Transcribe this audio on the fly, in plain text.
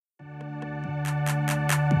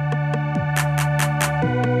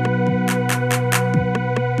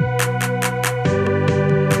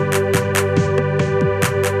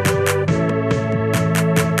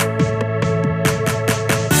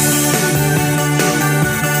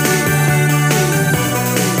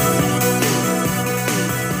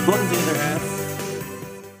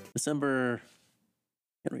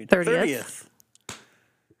30th.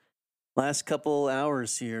 Last couple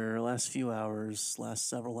hours here, last few hours, last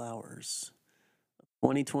several hours.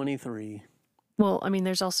 2023. Well, I mean,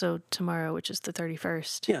 there's also tomorrow, which is the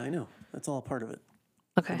 31st. Yeah, I know. That's all part of it.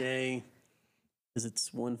 Okay. Today, because it's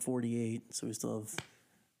 1:48, so we still have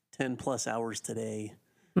 10 plus hours today,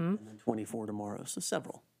 and then 24 tomorrow. So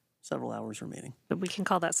several hours remaining. But we can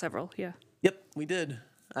call that several, yeah. Yep, we did.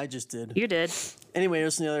 I just did. You did. Anyway,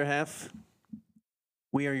 here's the other half.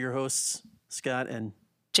 We are your hosts, Scott and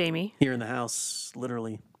Jamie. here in the house,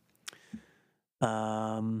 literally. What's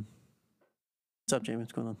up, Jamie?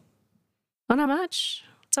 What's going on? Oh, not much.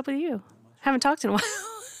 What's up with you? Haven't talked in a while.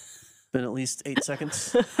 Been at least 8 seconds.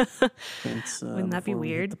 Since, Wouldn't that be before we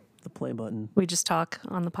hit weird? The play button. We just talk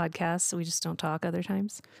on the podcast, so we just don't talk other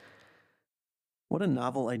times. What a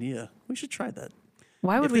novel idea. We should try that.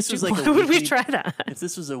 Why would If we? this was like a why would we weekly- try that? If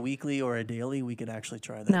this was a weekly or a daily, we could actually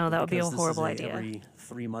try that. No, But that would be a because this is horrible idea. Every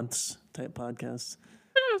 3 months type podcast.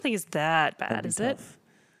 I don't think it's that that'd bad, be is it? tough.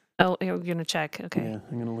 Oh, here, we're gonna check. Okay. Yeah,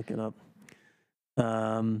 I'm gonna look it up.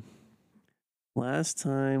 Last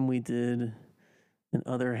time we did an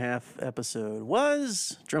other half episode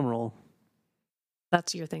was drumroll.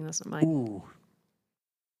 That's your thing. That's not mine. Ooh,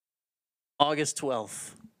 August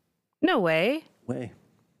 12th. No way. Way.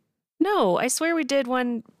 No, I swear we did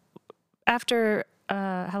one after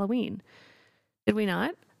Halloween. Did we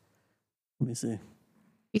not? Let me see.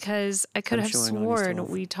 Because I could I'm have showing August sworn 12th.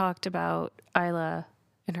 we talked about Isla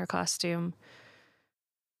in her costume.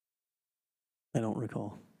 I don't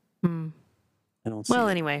recall. Hmm. I don't see Well,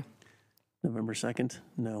 it. anyway. November 2nd?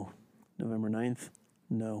 No. November 9th?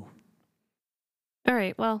 No. All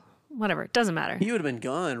right. Well, whatever. It doesn't matter. You would have been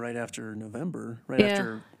gone right after November. Right Yeah.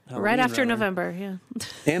 after Halloween, Right after rather. November. Yeah.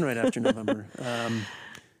 And right after November.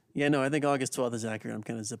 Yeah, no, I think August 12th is accurate. I'm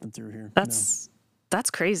kind of zipping through here. That's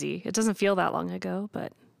crazy. It doesn't feel that long ago,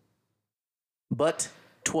 but No. But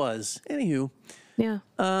 'twas. Anywho. yeah.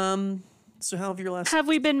 So how have your last Have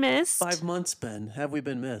we been missed? 5 months been? Have we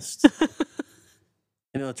been missed?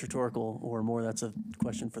 I know it's rhetorical, or more that's a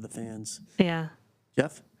question for the fans. Yeah.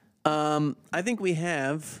 Jeff? I think we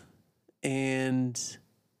have, and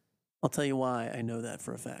I'll tell you why I know that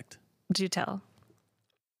for a fact. Do tell.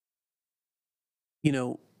 You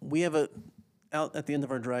know, we have out at the end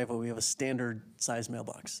of our driveway, we have a standard size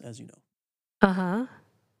mailbox, as you know. Uh-huh.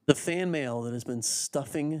 The fan mail that has been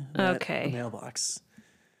stuffing that Okay. mailbox.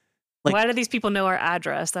 Like- Why do these people know our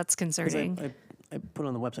address? That's 'Cause concerning. I put it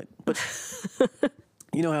on the website. But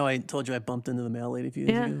you know how I told you I bumped into the mail lady a few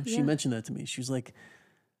days Yeah, ago? She yeah. mentioned that to me. She was like,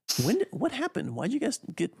 what happened? Why'd you guys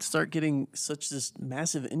start getting such this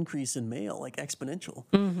massive increase in mail, like exponential?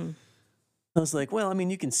 Mm-hmm. I was like, well, I mean,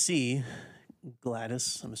 you can see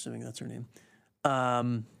Gladys, I'm assuming that's her name,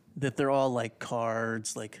 that they're all like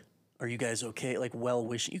cards, like, are you guys okay? Like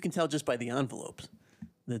well-wishing. You can tell just by the envelopes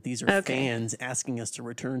that these are Okay. fans asking us to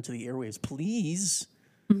return to the airwaves, please.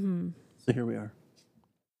 Mm-hmm. So here we are,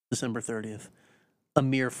 December 30th, a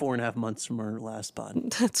mere 4.5 months from our last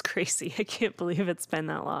pod. That's crazy. I can't believe it's been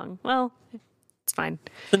that long. Well, it's fine.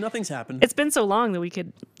 So nothing's happened. It's been so long that we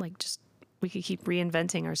could keep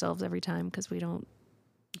reinventing ourselves every time because we don't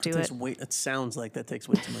do it. It sounds like that takes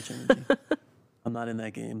way too much energy. I'm not in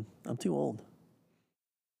that game. I'm too old.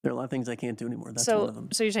 There are a lot of things I can't do anymore. That's one of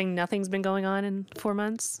them. So you're saying nothing's been going on in 4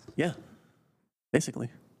 months? Yeah, basically.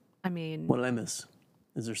 I mean, What did I miss?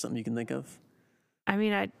 Is there something you can think of?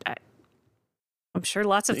 I'm sure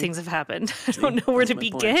lots of See? things have happened. I See? don't know where That's to my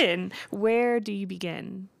point. begin. Where do you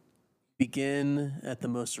begin? Begin at the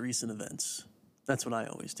most recent events. That's what I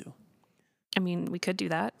always do. I mean, we could do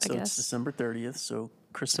that, So I it's guess. December 30th. So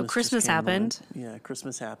Christmas. just Christmas came around. happened. Yeah,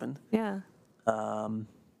 Christmas happened. Yeah.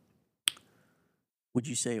 Would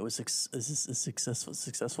you say it was is this a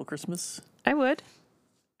successful Christmas? I would.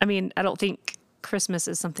 I mean, I don't think Christmas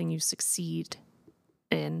is something you succeed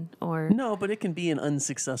in or No, but it can be an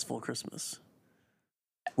unsuccessful Christmas.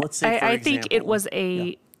 Let's say, for I think it example, was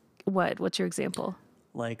a yeah. what's your example?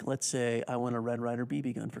 Like, let's say I want a Red Ryder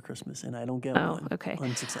BB gun for Christmas and I don't get Oh, one. okay.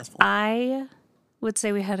 Unsuccessful. I would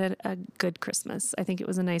say we had a good Christmas. I think it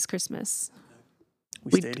was a nice Christmas.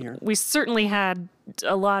 we stayed here. We certainly had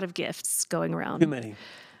a lot of gifts going around. Too many.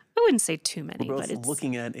 I wouldn't say too many, We're but both it's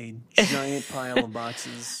looking at a giant pile of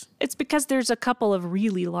boxes. it's because there's a couple of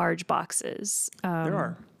really large boxes. There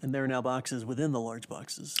are. And there are now boxes within the large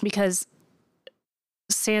boxes. Because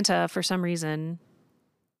Santa, for some reason,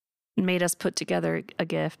 made us put together a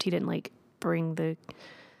gift. He didn't like bring the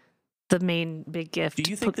main big gift Do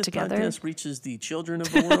you think put this together. podcast reaches the children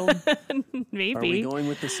of the world? Maybe. Are we going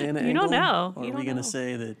with the Santa You angle? don't know. Or You are we don't going know. to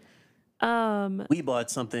say that Um, we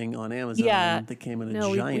bought something on Amazon Yeah. that came in a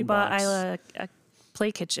no, giant we bought box? Isla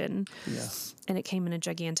play kitchen, Yeah. and it came in a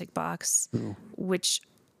gigantic box, Ooh. which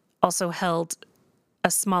also held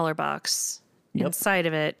a smaller box Yep. inside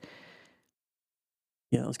of it.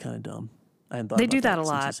 Yeah, it was kind of dumb. I hadn't thought They about do that a since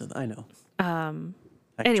lot. you said that. I know. Packaging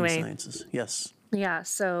Anyway. sciences. Yes. Yeah,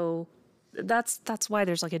 so that's why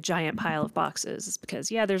there's like a giant pile of boxes. Is because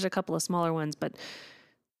there's a couple of smaller ones, but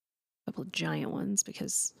a couple of giant ones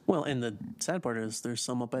because Well, and the sad part is there's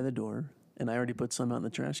some up by the door, and I already put some out in the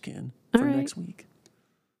trash can for Alright. next week.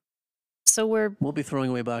 so we're We'll be throwing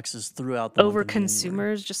away boxes throughout the month over of January.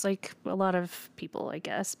 consumers, just like a lot of people, I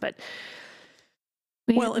guess. But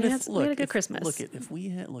we, Well, and we, if had, we had a good if, Christmas. look at if we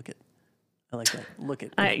had I like that. Look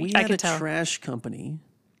at I- if we I had can a tell. trash company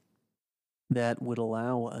that would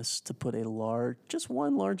allow us to put just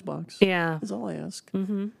one large box. Yeah. Is all I ask.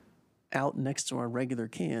 Mm-hmm. Out next to our regular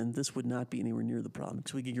can, this would not be anywhere near the problem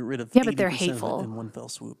because we could get rid of Yeah, but they're 80% of hateful. it in one fell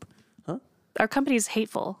swoop. Huh? Our company's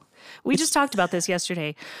hateful. We just talked about this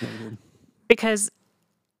yesterday Yeah, we did. because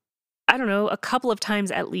I don't know, a couple of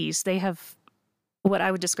times at least they have what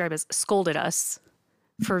I would describe as scolded us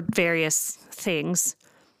for various things.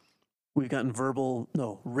 We've gotten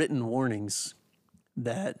written warnings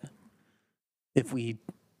that if we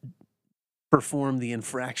perform the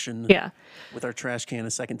infraction Yeah. with our trash can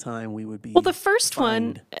a second time, we would be Well, the first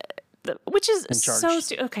one, fined. which is and so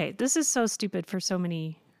charged. okay, this is so stupid for so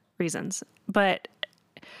many reasons, but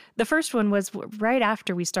the first one was right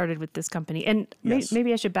after we started with this company, and Yes.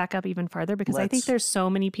 maybe I should back up even farther because I think Let's. there's so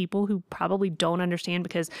many people who probably don't understand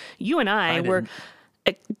because you and I were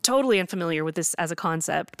didn't. totally unfamiliar with this as a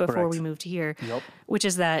concept before we Correct. moved here, Yep. which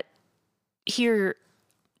is that here,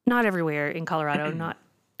 not everywhere in Colorado, not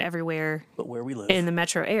everywhere But where we live, in the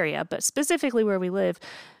metro area, but specifically where we live,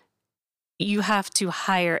 you have to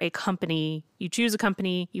hire a company. You choose a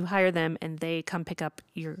company, you hire them, and they come pick up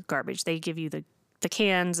your garbage. They give you the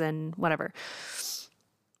cans and whatever.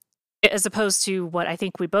 As opposed to what I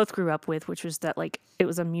think we both grew up with, which was that like it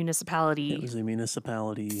was a municipality it was a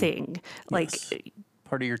municipality thing. Like Yes.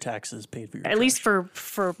 Part of your taxes paid for your at least trash.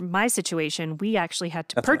 for my situation, we actually had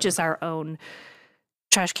to That's what I purchase our own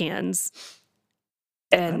trash cans.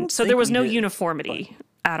 I And don't so think there was we no did, uniformity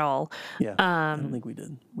at all. Yeah, I don't think we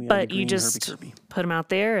did. We had the But you green just Herbie Kirby. put them out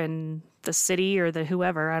there, and the city or the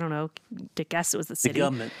whoever, I don't know, to guess it was the The city,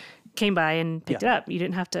 government came by and picked Yeah. it up. You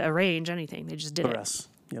didn't have to arrange anything. They just did for it. us.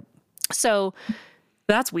 Yep. So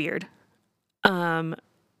that's weird.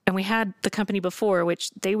 And we had the company before,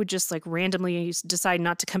 which they would just like randomly decide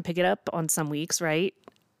not to come pick it up on some weeks, right?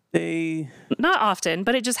 They Not often,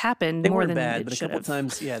 but it just happened more weren't than bad, it but a should couple have.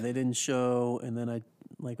 times, yeah, they didn't show, and then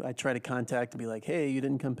I try to contact and be like, hey, you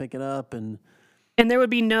didn't come pick it up, and And there would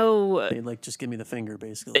be no, they'd like just give me the finger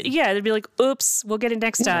basically. yeah, they'd be like, oops, we'll get it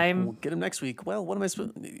next time. We'll get him next week. Well, what am I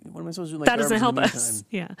supposed to do? Like That doesn't help garbage in the us.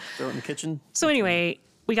 meantime? Yeah. Throw it in the kitchen. So anyway,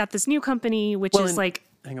 we got this new company, which Well, is and- like,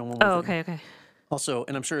 Hang on one more oh, thing. okay. Also,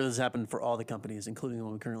 and I'm sure this has happened for all the companies, including the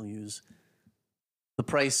one we currently use. The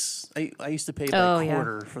price I used to pay by Oh, yeah.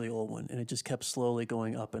 quarter for the old one, and it just kept slowly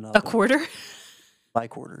going up and up. A quarter? by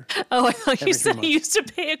quarter. Oh, I thought you Every 3 said you months. used to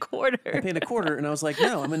pay a I quarter. paid a quarter, and I was like,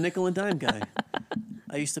 no, I'm a nickel and dime guy.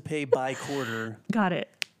 I used to pay by quarter, Got it.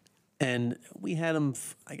 and we had them,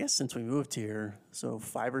 I guess, since we moved here, so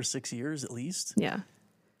 5 or 6 years at least. Yeah.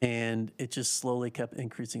 And it just slowly kept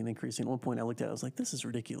increasing and increasing. At one point, I looked at it, I was like, this is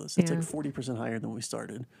ridiculous. It's Yeah. like 40% higher than when we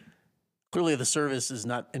started. Clearly, the service is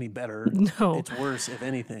not any better. No. It's worse, if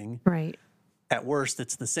anything. Right. At worst,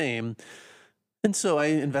 it's the same. And so I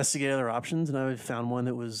investigated other options, and I found one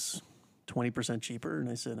that was 20% cheaper. And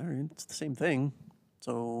I said, all right, it's the same thing.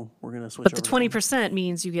 So we're going to switch But the over to that one. 20%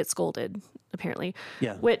 means you get scolded, apparently.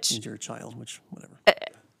 Yeah, which- means you're a child, which, whatever.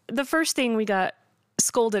 The first thing we got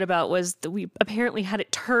scolded about was that we apparently had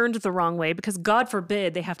it turned the wrong way because God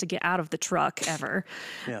forbid they have to get out of the truck ever.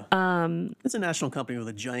 Yeah. It's a national company with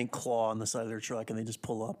a giant claw on the side of their truck, and they just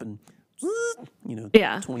pull up and,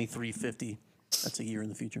 Yeah. 2350. That's a year in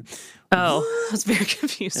the future. Oh, I was very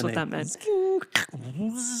confused And what they- that meant.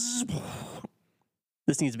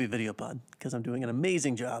 This needs to be a video pod because I'm doing an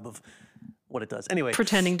amazing job of what it does. Anyway,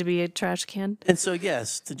 Pretending to be a trash can. and so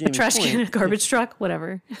yes, to Jamie's Trash point, can in a garbage truck,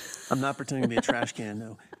 whatever. I'm not pretending to be a trash can,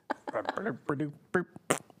 no.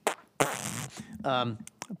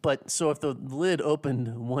 But so if the lid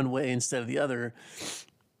opened one way instead of the other,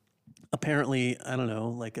 apparently, I don't know,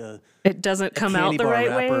 like a It doesn't come out candy the bar right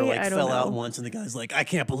wrapper way. like I don't fell know. out once, and the guy's like, I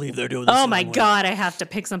can't believe they're doing this. Oh the my wrong way." God, I have to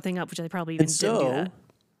pick something up, which I probably even And didn't do so that.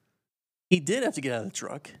 he did have to get out of the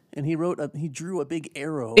truck, and he drew a big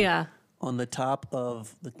arrow Yeah. on the top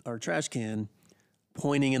of our trash can,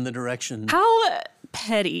 pointing in the direction. How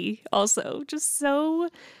petty, also. Just so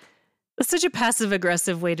That's such a passive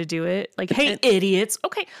aggressive way to do it. Like, hey, idiots.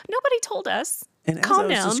 Okay, nobody told us. And Calm as I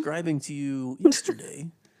was down. describing to you yesterday,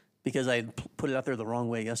 because I had put it out there the wrong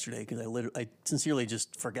way yesterday, because I sincerely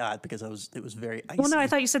just forgot because it was very icy. Well, no, I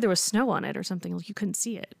thought you said there was snow on it or something. Like you couldn't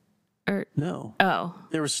see it. Or No. oh,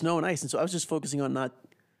 There was snow and ice, and so I was just focusing on not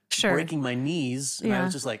sure. breaking my knees, and I Yeah.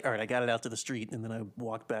 was just like, all right, I got it out to the street, and then I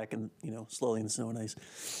walked back and, slowly in the snow and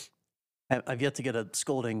ice. I've yet to get a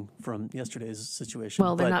scolding from yesterday's situation.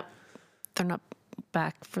 Well, but, they're not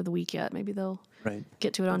back for the week yet. Maybe they'll right.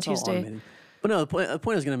 get to it on It's all Tuesday. automated. But no, the point I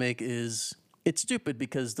was going to make is it's stupid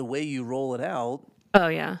because the way you roll it out, Oh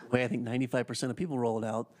yeah, the way I think 95% of people roll it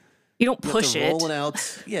out, you don't you have push to it. roll it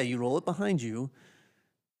out. Yeah, you roll it behind you.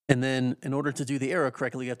 And then in order to do the arrow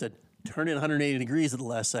correctly, you have to turn it 180 degrees at the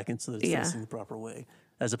last second so that it's Yeah. facing the proper way,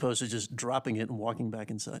 as opposed to just dropping it and walking back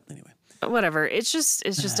inside. Anyway. Whatever. It's just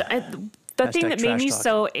the thing Hashtag that made trash me talk.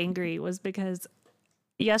 so angry was because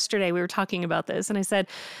yesterday we were talking about this and I said,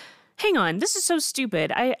 hang on, this is so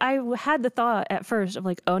stupid. I had the thought at first of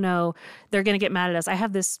like, oh no, they're going to get mad at us. I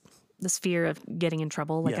have this fear of getting in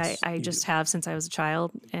trouble. Like Yes, I you just do. have since I was a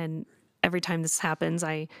child. And every time this happens,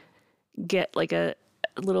 I get like a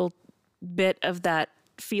little bit of that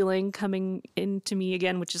feeling coming into me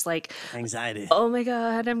again, which is like, Anxiety. oh my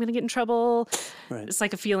God, I'm going to get in trouble. Right. It's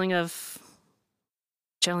like a feeling of,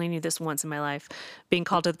 I only knew this once in my life, being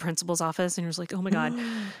called to the principal's office and you're just like, oh my God.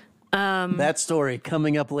 That story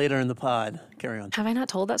coming up later in the pod. Carry on. Have I not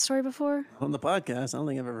told that story before? On the podcast, I don't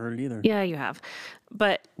think I've ever heard it either. Yeah, you have.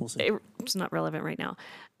 But We'll see. it's not relevant right now.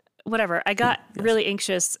 Whatever. I got really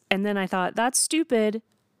anxious and then I thought, that's stupid.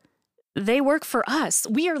 They work for us.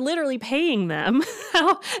 We are literally paying them.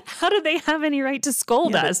 How do they have any right to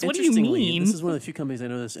scold Yeah, but us? What do you interestingly, mean? This is one of the few companies I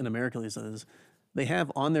know this in America at least does. They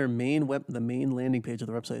have on their main the main landing page of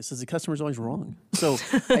their website, it says the customer's always wrong. So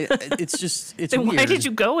it's Then weird. why did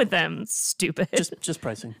you go with them? Stupid. Just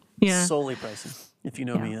pricing? Yeah. Solely pricing. If you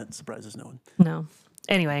know me, that surprises no one. No.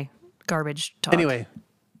 Anyway, garbage talk. Anyway,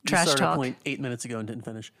 Trash you started talk. a point 8 minutes ago and didn't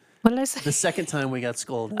finish. What did I say? The second time we got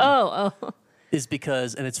scolded Oh. is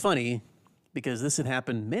because, and it's funny because this had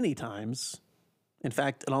happened many times. In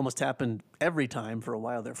fact, it almost happened every time for a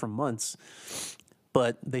while there, for months.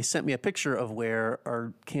 But they sent me a picture of where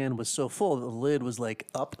our can was so full the lid was like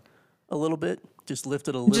up a little bit, just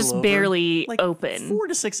lifted a little Just over, barely like open. 4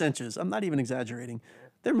 to 6 inches. I'm not even exaggerating.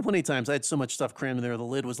 There were plenty of times I had so much stuff crammed in there, the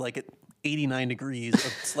lid was like at 89 degrees.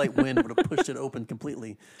 A slight wind would have pushed it open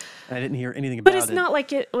completely. And I didn't hear anything about But it. it's not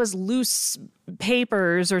like it was loose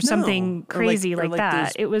papers or something No. Or crazy or like that.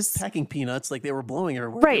 those It was packing peanuts, like they were blowing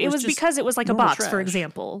everywhere. right. It was just because it was like a normal box, for trash.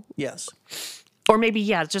 example, Yes. or maybe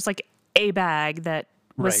just like a bag that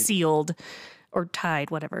was Right. sealed or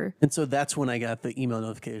tied, whatever. And so that's when I got the email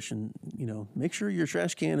notification, make sure your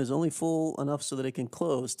trash can is only full enough so that it can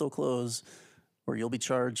still close, or you'll be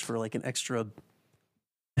charged for like an extra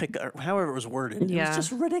pick, or however it was worded. It Yeah. was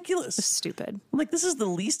just ridiculous. Stupid. I'm like, this is the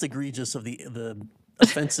least egregious of the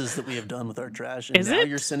offenses that we have done with our trash. And Is now it?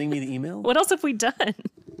 you're sending me the email? What else have we done?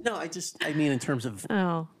 No, I mean in terms of,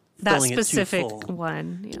 Oh, that Filling it too specific full.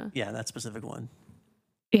 one. Yeah. yeah, that specific one.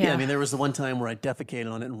 Yeah. Yeah, I mean, there was the one time where I defecated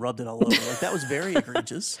on it and rubbed it all over. Like, that was very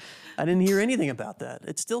egregious. I didn't hear anything about that.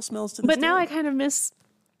 It still smells to this but now day. I kind of miss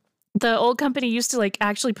the old company used to like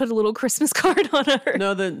actually put a little Christmas card on our.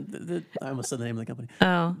 No, I almost said the name of the company.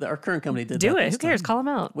 Oh, Our current company did do that it. this Who cares? time. Call them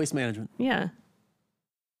out. Waste Management. Yeah.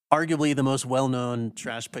 Arguably the most well-known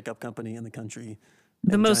trash pickup company in the country.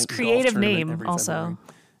 The And most giant golf creative tournament name every also. February.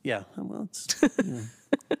 Yeah, well, it's,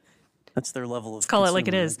 that's their level of call it like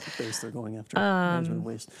it consumer is. base they're going after. Management of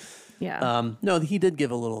waste. Yeah. No, he did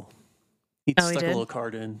give a little. He Oh, he stuck a did? little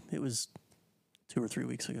card in. It was 2 or 3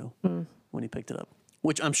 weeks ago Hmm. when he picked it up,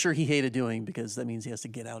 which I'm sure he hated doing because that means he has to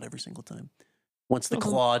get out every single time. Once the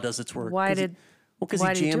claw does its work. why 'Cause he- did Because why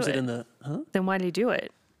he did he do jams it it? in the. Huh? then why did he do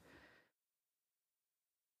it?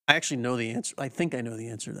 I actually know the answer. I think I know the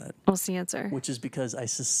answer to that, What's the answer? which is because I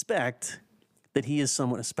suspect that he is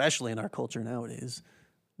someone, especially in our culture nowadays,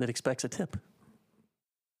 that expects a tip.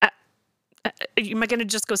 Am I going to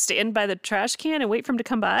just go stand by the trash can and wait for him to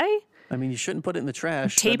come by? I mean, you shouldn't put it in the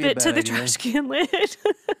trash. That'd Tape be a it to bad the idea. trash can lid?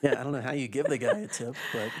 Yeah, I don't know how you give the guy a tip,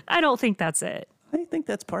 but I don't think that's it. I think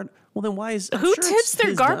that's part. Well, then why is I'm Who sure it's tips their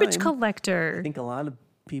his garbage dime. collector? I think a lot of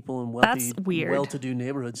people in That's wealthy, weird. well-to-do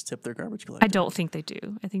neighborhoods tip their garbage collector. I don't think they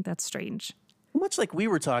do. I think that's strange. Much like we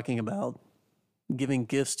were talking about giving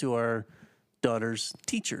gifts to our daughters'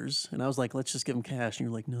 teachers, and I was like, let's just give them cash, and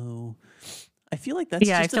you're like, no. I feel like that's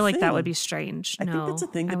Yeah, I just a feel like that would thing. be strange. I No, think that's a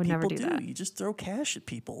thing that I would people never do that. You just throw cash at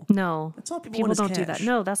people. No, That's all people people want is don't do that. cash.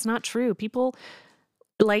 No, that's not true. People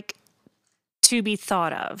like to be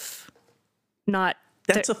thought of, not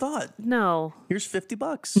That's a thought. No, Here's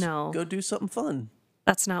 $50. No. Go do something fun.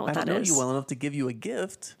 that's not what I don't that know is. you well enough to give you a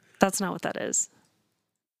gift. That's not what that is.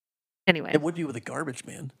 Anyway. It would be with a garbage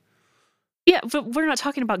man. Yeah, but we're not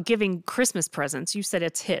talking about giving Christmas presents. You said a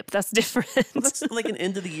tip. That's different. Well, that's like an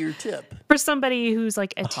end of the year tip. For somebody who's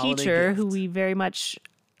like a holiday teacher who gift. we very much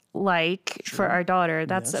like for our daughter,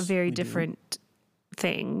 that's a Yes, very we do. different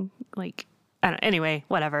thing. Like, I don't. Anyway,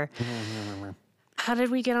 whatever. How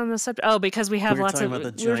did we get on the subject? Oh, because we have were lots talking of.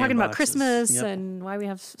 about the We were talking giant about boxes. Christmas Yep. and why we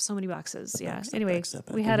have so many boxes. Yeah. back, step Anyway, back, step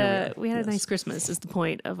back. we And had here a Yes. nice Christmas. Is the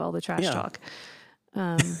point of all the trash Yeah. talk.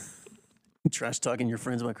 Trash talking your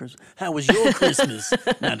friends about Christmas. How was your Christmas?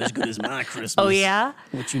 Not as good as my Christmas. Oh yeah,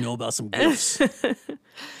 What you know about some gifts?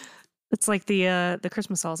 it's like the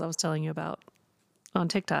Christmas hauls I was telling you about on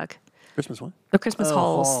TikTok. Christmas what? The Christmas Oh,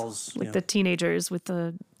 hauls, hauls, like yeah. the teenagers with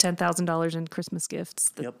the $10,000 in Christmas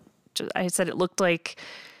gifts. Yep. I said it looked like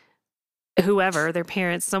whoever, their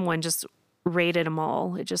parents, someone just raided them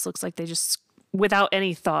all. It just looks like they just, without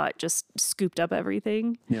any thought, just scooped up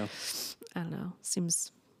everything. Yeah. I don't know.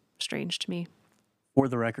 Seems strange to me. For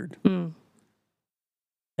the record, Mm.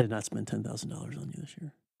 I did not spend $10,000 on you this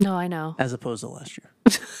year, No, I know. as opposed to last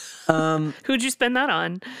year. Who'd you spend that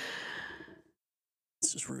on?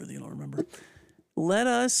 It's just rude that you don't remember. Let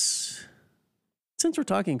us, since we're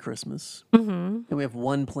talking Christmas, Mm-hmm. and we have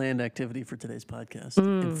one planned activity for today's podcast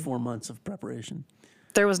and 4 months of preparation,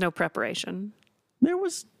 There was no preparation. there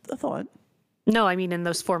was a thought. No, I mean in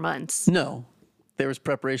those 4 months. No, there was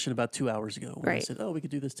preparation about 2 hours ago when I Right. said, oh, we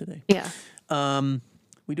could do this today. Yeah.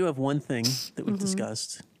 We do have one thing that we've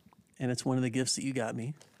discussed, and it's one of the gifts that you got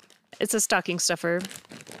me. It's a stocking stuffer.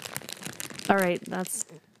 All right, that's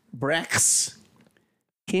Brax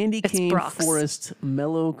Candy Cane Brock's. Forest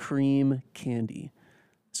Mellow Cream Candy.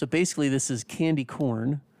 So basically, this is candy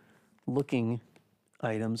corn looking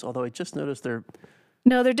items, although I just noticed they're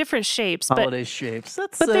no, they're different shapes, holiday shapes.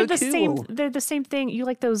 That's but so they're the cool. same. They're the same thing. You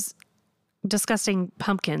like those disgusting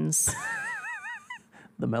pumpkins?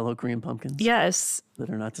 The mellow cream pumpkins Yes, that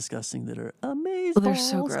are not disgusting, that are amazing. Well, they're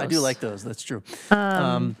so I do gross. like those. That's true.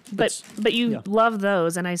 but you yeah. love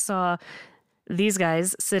those, and I saw these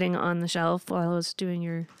guys sitting on the shelf while I was doing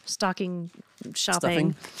your stocking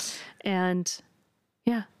shopping, and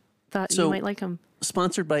yeah, thought So- you might like them.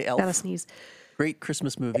 Sponsored by Gotta Elf. sneeze. Great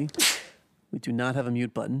Christmas movie. We do not have a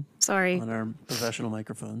mute button Sorry. on our professional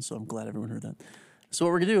microphones, so I'm glad everyone heard that. So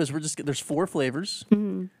what we're gonna do is there's 4 flavors.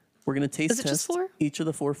 We're gonna taste Is it just test 4? each of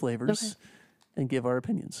the 4 flavors and give our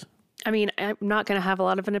opinions. I mean, I'm not going to have a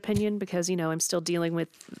lot of an opinion because, I'm still dealing with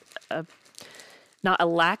not a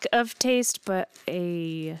lack of taste, but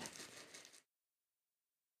I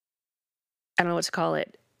don't know what to call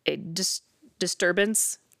it, a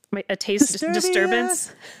disturbance, a taste Disturbia.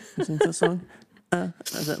 disturbance. Isn't that song?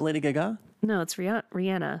 Is that Lady Gaga? No, it's Rihanna.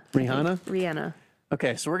 Rihanna? Rihanna.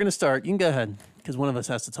 Okay, so we're gonna start. You can go ahead because one of us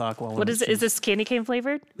has to talk while. What is it? Is this candy cane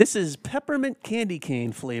flavored? This is peppermint candy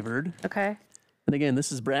cane flavored, Okay. and again,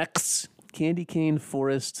 this is Brax Candy Cane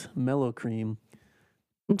Forest Mellow Cream.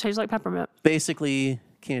 It tastes like peppermint. Basically,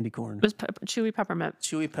 candy corn. It's chewy peppermint.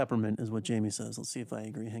 Chewy peppermint is what Jamie says. Let's see if I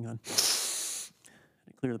agree. Hang on.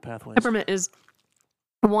 Clear the pathways. Peppermint is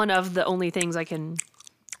one of the only things I can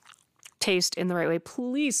taste in the right way.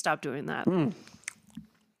 Please stop doing that.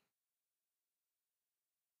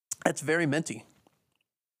 That's very minty.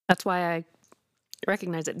 That's why I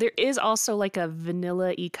recognize it. There is also like a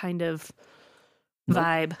vanilla-y kind of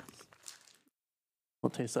vibe.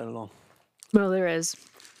 Don't taste that at all. No, there is.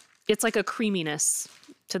 It's like a creaminess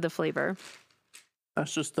to the flavor.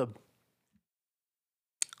 That's just the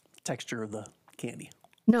texture of the candy.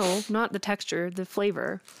 No, not the texture, the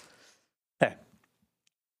flavor. Okay.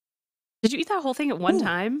 Did you eat that whole thing at one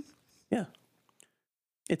time? Yeah.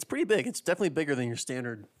 It's pretty big. It's definitely bigger than your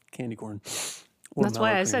standard candy corn. or That's why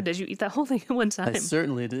mellow I cream. said, did you eat that whole thing at one time? I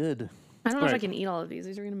certainly did. I don't know if I Alright. can eat all of these.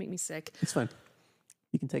 These are going to make me sick. It's fine.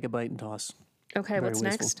 You can take a bite and toss. Okay, Very what's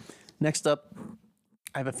wasteful. next? Next up,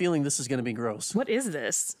 I have a feeling this is going to be gross. What is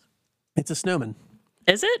this? It's a snowman.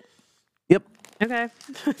 Is it? Yep. Okay.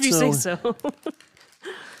 If you say So- so.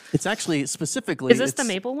 It's actually specifically. Is this the it's-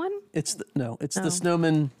 maple one? It's it's Oh. the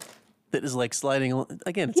snowman that is like sliding.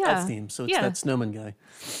 Again, it's Yeah. elf theme, so it's Yeah. that snowman guy.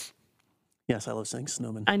 Yes, I love saying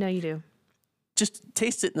snowman. I know you do. Just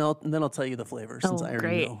taste it, and then I'll tell you the flavor since Oh, I already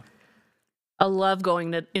great. know. I love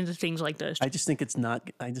going into things like this. I just think it's not.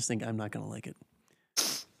 I just think I'm not going to like it.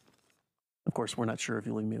 Of course, we're not sure if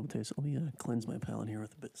you'll even be able to taste it. Let me cleanse my palate here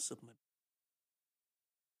with a bit. Sip my.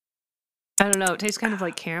 I don't know. It tastes kind of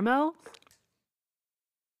like caramel.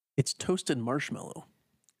 It's toasted marshmallow.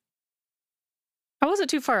 I wasn't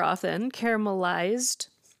too far off then. Caramelized.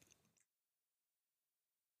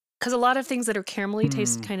 Because a lot of things that are caramelly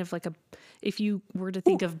taste kind of like if you were to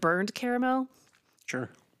think of burned caramel,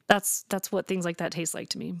 Sure. that's what things like that taste like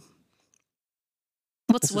to me.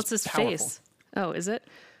 This is What's his powerful. face? Oh, is it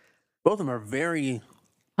Both of them are very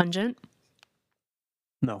pungent?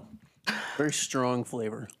 very strong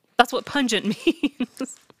flavor. That's what pungent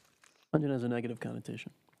means. Pungent has a negative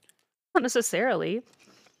connotation. Not necessarily.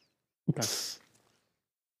 Okay.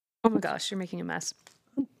 Oh my gosh, you're making a mess.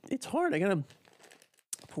 It's hard. I gotta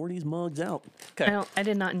pour these mugs out. Okay. I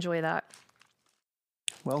did not enjoy that.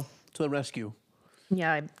 Well, to the rescue.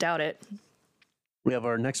 Yeah, I doubt it. We have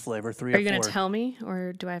our next flavor, 3 Are of you 4. going to tell me,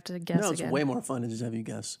 or do I have to guess No, it's again? way more fun to just have you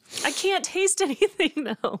guess. I can't taste anything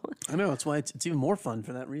though. I know. That's why it's even more fun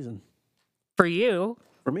for that reason. For you,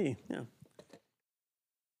 For me, yeah.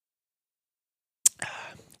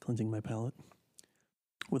 Cleansing my palate.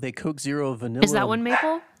 With a Coke Zero vanilla. is that one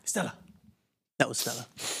maple? Stella. That was Stella.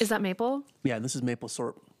 Is that maple? Yeah, this is maple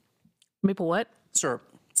syrup. Maple what? Syrup.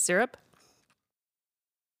 Syrup?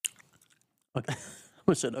 Okay.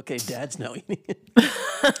 I said, okay, Dad's now eating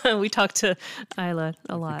it. We talk to Isla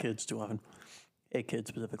a The lot. kids too often. A kid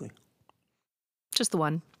specifically. Just the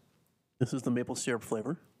one. This is the maple syrup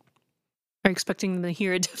flavor. Are you expecting them to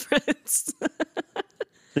hear a difference?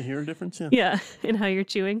 To hear a difference? Yeah. Yeah, in how you're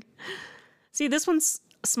chewing. See, this one's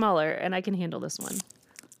smaller, and I can handle this one.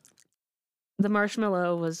 The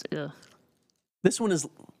marshmallow was, ugh. This one is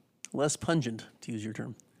less pungent, to use your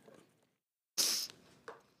term.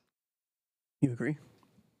 You agree?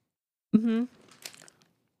 Mm-hmm.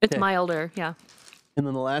 It's Okay. milder, yeah. And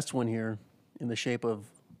then the last one here, in the shape of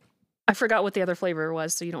I forgot what the other flavor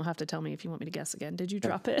was, so you don't have to tell me if you want me to guess again. Did you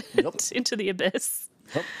drop it Nope. into the abyss?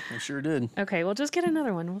 oh, I sure did. Okay, well, just get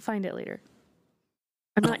another one. We'll find it later.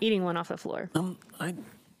 I'm not eating one off the floor. I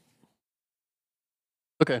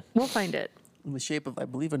okay. We'll find it. In the shape of, I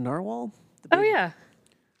believe, a narwhal. The Oh, big- yeah.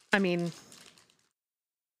 I mean,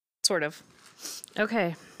 sort of.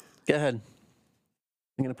 Okay. Go ahead.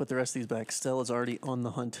 I'm gonna put the rest of these back. Stella's already on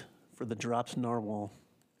the hunt for the dropped narwhal.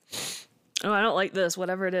 Oh, I don't like this,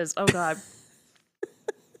 whatever it is. Oh, God.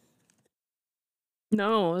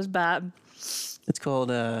 No, it was bad. It's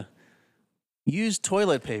called used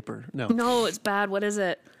toilet paper. No, No, it's bad. What is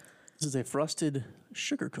it? this is a frosted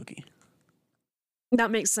sugar cookie. That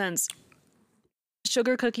makes sense.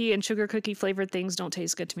 Sugar cookie and sugar cookie flavored things don't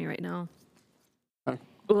taste good to me right now. Huh.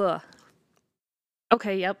 Ugh.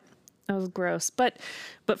 Okay, yep. That was gross. But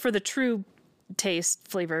for the true taste,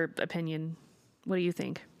 flavor opinion, what do you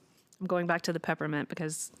think? I'm going back to the peppermint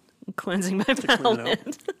because I'm cleansing my clean it out.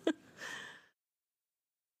 palate.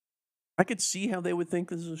 I could see how they would think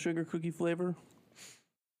this is a sugar cookie flavor,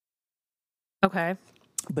 Okay.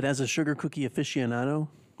 but as a sugar cookie aficionado,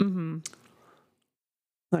 Mm-hmm.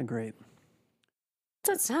 not great.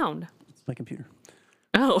 What's that sound? It's my computer.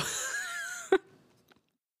 Oh.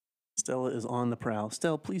 Stella is on the prowl.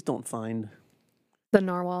 Stella, please don't find The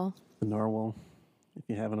narwhal. the narwhal if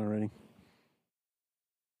you haven't already.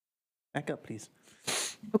 Back up, please.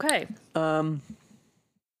 Okay. All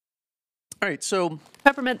right, so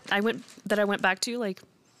Peppermint I went back to, like,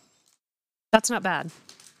 that's not bad.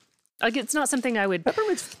 Like, it's not something I would,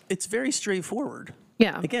 peppermint's it's very straightforward.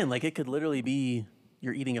 yeah. Again, like it could literally be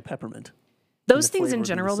you're eating a peppermint. Those the things flavor in would be the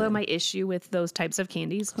general, though, same. my issue with those types of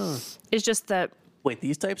candies is just that, Wait,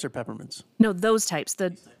 these types are peppermints. no, those types,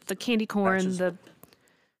 the candy corn, Batches. the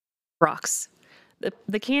rocks,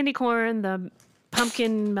 the candy corn, the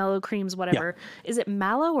pumpkin mellow creams, whatever. Is it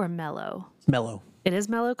mallow or mellow? Mellow. It is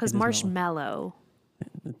mellow because It is mellow. marshmallow,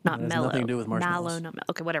 not It has mellow. nothing to do with Mallow, marshmallows. not mellow.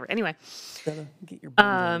 Okay, whatever. Anyway, Stella, get your brain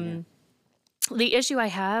down here. the issue I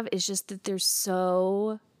have is just that they're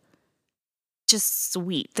so just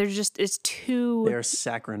sweet. It's too They're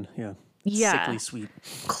saccharine, yeah. Yeah. Sickly sweet.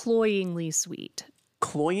 cloyingly sweet.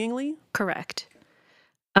 Cloyingly? Correct.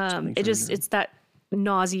 Something It just triggered. it's that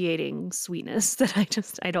nauseating sweetness that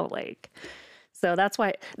I don't like. So that's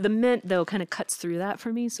why the mint though kind of cuts through that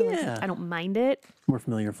for me. So like, Yeah. I don't mind it, More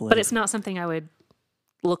familiar flavor. but it's not something I would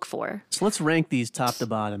look for. So let's rank these top to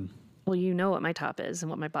bottom. Well, you know what my top is and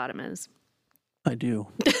what my bottom is. I do.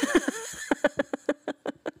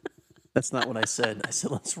 That's not what I said. I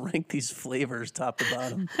said let's rank these flavors top to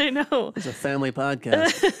bottom. I know. It's a family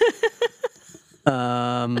podcast.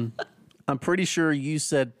 I'm pretty sure you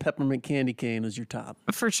said peppermint candy cane was your top,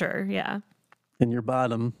 For sure. Yeah. and your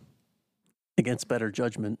bottom, against better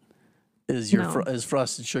judgment, is your No. is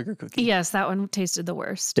frosted sugar cookie. Yes, that one tasted the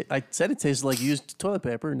worst. I said it tasted like used toilet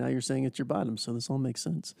paper. Now you're saying it's your bottom, so this all makes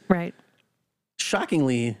sense. Right.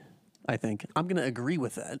 Shockingly, I think I'm going to agree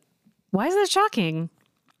with that. Why is that shocking?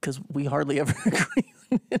 because we hardly ever agree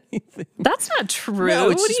on anything. That's not true. No,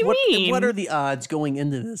 it's what do just you mean? what are the odds going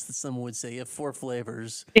into this that someone would say you have 4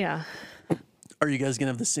 flavors? Yeah. Are you guys gonna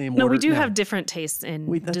have the same No, order? we do have different tastes in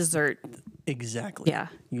that's- dessert. Exactly. Yeah.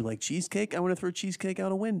 You like cheesecake? I want to throw cheesecake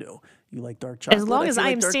out a window. You like dark chocolate? As long I as feel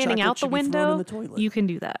like I'm dark standing chocolate out the should be thrown in window, the toilet. you can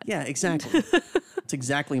do that. Yeah, exactly. That's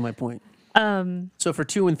exactly my point. So for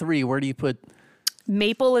 2 and 3, where do you put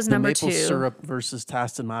Maple is the number maple 2. syrup versus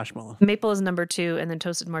toasted marshmallow? Maple is number 2, and then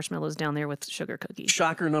toasted marshmallows down there with sugar cookies.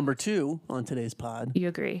 Shocker number 2 on today's pod. You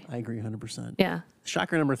agree? I agree 100%. Yeah.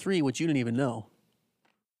 Shocker number 3, which you didn't even know.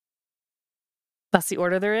 That's the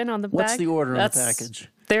order they're in on the bag. What's the order on the That's- package?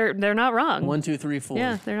 They're not wrong. 1, 2, 3, 4.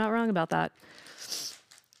 Yeah, they're not wrong about that.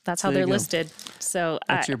 That's how there you they're go. listed. So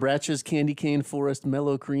That's your Bratch's Candy Cane Forest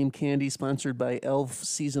Mellow Cream Candy, sponsored by Elf,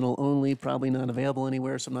 seasonal only, probably not available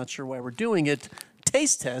anywhere, so I'm not sure why we're doing it.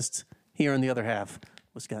 Taste test here on the other half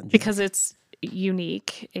with Scott and Jen. because it's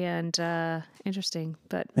unique and interesting.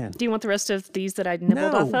 But Man. do you want the rest of these that I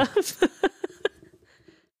nibbled No. off of?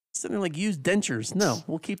 Something like used dentures. No,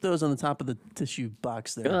 we'll keep those on the top of the tissue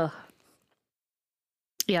box there. Ugh.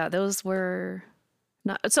 Yeah, those were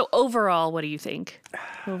not. So overall, what do you think?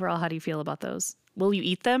 Overall, how do you feel about those? Will you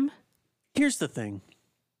eat them? Here's the thing.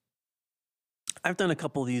 I've done a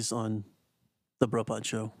couple of these on the BroPod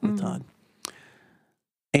show with Todd.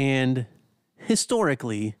 And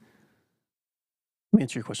historically, let me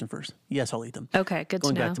answer your question first. Yes, I'll eat them. Okay, good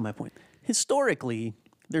Going to know. back to my point. Historically,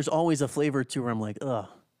 there's always a flavor to where I'm like, ugh,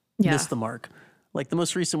 Yeah. missed the mark. Like the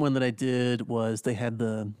most recent one that I did was they had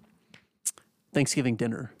the Thanksgiving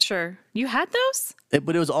dinner. Sure. You had those?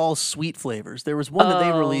 But it was all sweet flavors. There was one that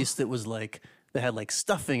they Oh. released that was like, that had like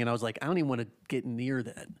stuffing, and I was like, I don't even want to get near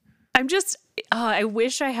that. I'm just. I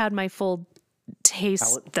wish I had my full taste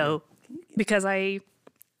Palate? though, because I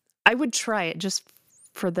would try it just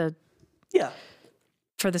for the Yeah.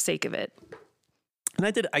 sake of it.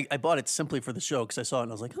 And I bought it simply for the show because I saw it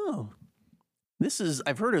and I was like, oh,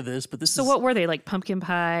 I've heard of this, but this So is. what were they, like pumpkin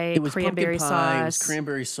pie, It was cranberry pumpkin pie, it was sauce,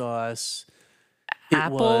 cranberry sauce. It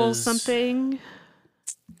apple was- something?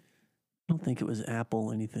 I don't think it was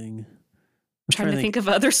apple anything. Trying to think of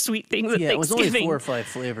other sweet things at Yeah, it was only Thanksgiving. 4 or 5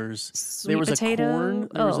 flavors. Sweet there was potato? a corn.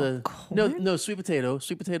 There was Oh, no sweet potato.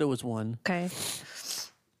 Sweet potato was one. Okay.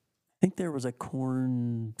 I think there was a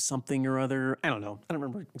corn something or other. I don't know. I don't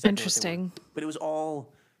remember exactly. what they were. Interesting. But it was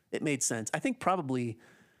all. It made sense. I think probably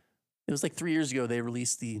it was like 3 years ago they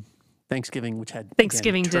released the Thanksgiving, which had again,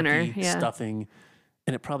 Thanksgiving dinner, turkey, yeah. stuffing,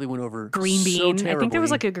 and it probably went over Green so bean. I think there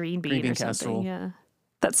was terribly. like a green bean, bean or something. casserole. Yeah.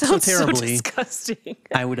 That sounds so, terribly. disgusting.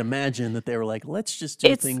 I would imagine that they were like, let's just do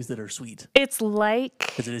It's- things that are sweet It's like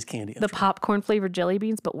because it is candy. the popcorn flavored jelly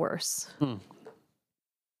beans, but worse.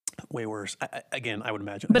 Way worse. Again, I would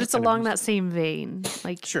imagine. But it's I mean, along that same vein.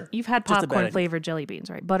 Like, Sure. you've had Just a bad popcorn idea. flavored jelly beans,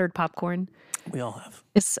 right? Buttered popcorn. We all have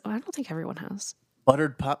I don't think everyone has.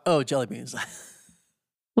 buttered pop. Oh, jelly beans.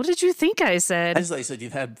 What did you think I said? I just thought you said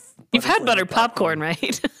you've had. You've had butter-flavored buttered popcorn,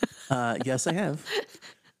 right? Yes, I have.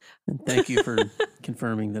 And thank you for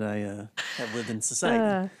confirming that I have lived in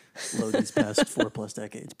society low these past 4+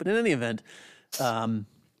 decades. But in any event,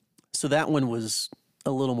 so that one was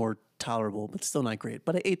a little more tolerable, but still not great.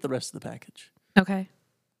 But I ate the rest of the package, Okay.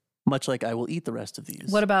 much like I will eat the rest of these.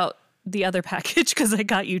 What about the other package? Because I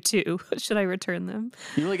got you 2. Should I return them?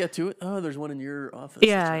 You really got to it? Oh, there's one in your office.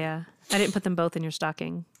 Yeah, That's right. yeah. I didn't put them both in your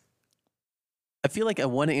stocking. I feel like I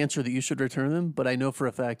want to answer that you should return them, but I know for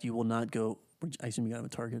a fact you will not go. I assume you got them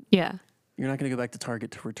at Target. Yeah. You're not going to go back to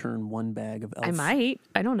Target to return one bag of Elf. I might.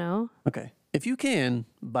 I don't know. Okay. If you can,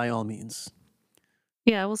 by all means.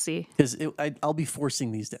 Yeah, we'll see. Because I'll be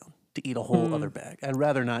forcing these down to eat a whole other bag. I'd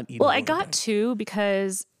rather not eat. Well, a whole I other got bag. 2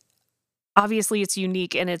 because obviously it's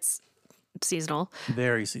unique and it's seasonal.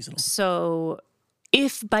 Very seasonal. So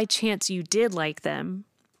if by chance you did like them,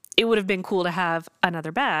 it would have been cool to have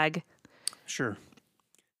another bag. Sure.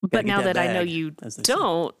 But get now that that I know bag, you as they say.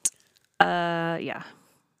 don't, yeah.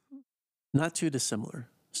 Not too dissimilar.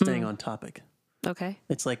 Staying on topic. Okay.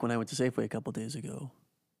 It's like when I went to Safeway a couple days ago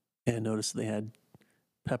and noticed they had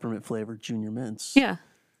peppermint flavored Junior Mints. Yeah.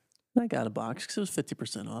 And I got a box because it was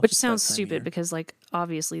 50% off. Which It's that sounds time of stupid year. because, like,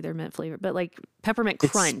 obviously they're mint flavored, but like peppermint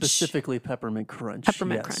It's crunch. specifically peppermint crunch.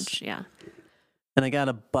 Peppermint yes. crunch. Yeah. And I got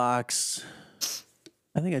a box.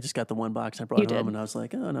 I think I just got the one box. I brought You it home did. and I was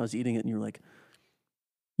like, oh, and I was eating it. And you were like,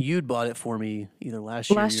 you'd bought it for me either last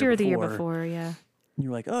year Last year or the year before. Yeah. And you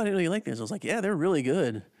were like, oh, I didn't know you like these. I was like, yeah, they're really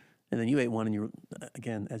good. And then you ate one and you were,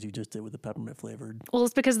 again, as you just did with the peppermint flavored. Well,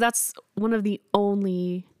 it's because that's one of the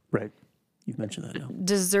only Right. You've mentioned that now.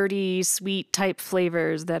 desserty, sweet type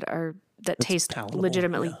flavors that are that taste palatable,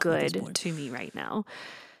 legitimately yeah, at this good point. to me right now.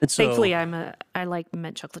 And so Thankfully, I like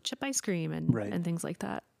mint chocolate chip ice cream Right. and things like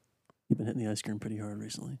that. you've been hitting the ice cream pretty hard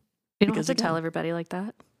recently. You don't Because have to tell again- everybody like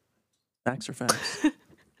that. Facts are facts.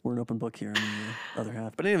 We're an open book here on the other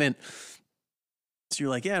half. But anyway, so you're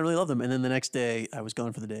like, yeah, I really love them. And then the next day, I was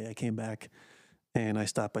gone for the day. I came back and I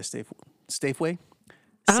stopped by Safeway.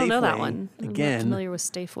 I don't know that Safeway one. I'm not again, familiar with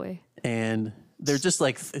Safeway. and they're just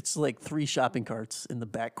like it's like 3 shopping carts in the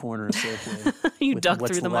back corner of Safeway. You with dug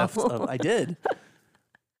what's through them left all. of- I did.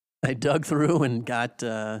 I dug through and got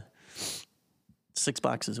 6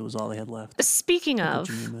 boxes. It was all they had left. Speaking The of,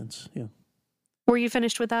 Junior Mints. Yeah. were you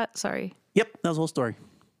finished with that? Sorry. Yep, that was the whole story.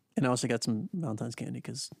 And I also got some Valentine's candy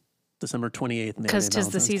because December 28th. and they 'Cause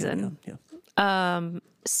already tis the Valentine's candy season. out. Yeah.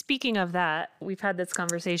 Speaking of that, we've had this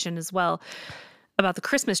conversation as well about the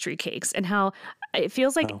Christmas tree cakes and how it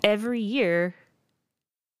feels like Oh. every year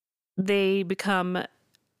they become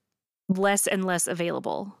less and less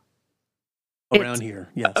available. Around here,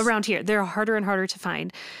 yes. Around here, they're harder and harder to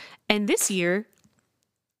find. And this year,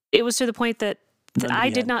 it was to the point that None to I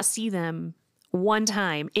be did had. not see them one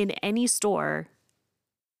time in any store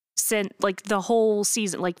since like the whole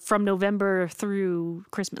season, like from November through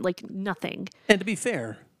Christmas, like nothing. And to be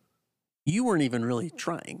fair, you weren't even really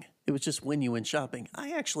trying. It was just when you went shopping.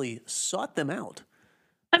 I actually sought them out.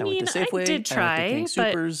 I went mean, to Safeway, I did I try, went to King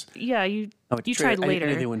but Soopers, yeah, I went to you Trader- tried I knew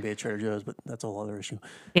later. they wouldn't be at Trader Joe's, but that's a whole other issue.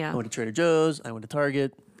 I Yeah. went to Trader Joe's. I went to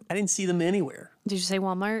Target. I didn't see them anywhere. Did you say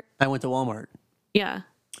Walmart? I went to Walmart. Yeah.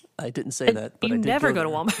 I didn't say that, but You I did never go to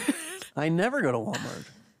there. Walmart. I never go to Walmart.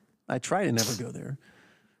 I try to never go there.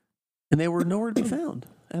 And they were nowhere to be found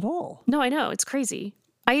at all. No, I know. It's crazy.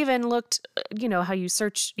 I even looked, you know, how you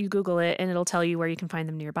search, you Google it, and it'll tell you where you can find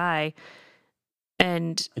them nearby.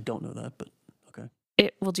 And I don't know that, but okay.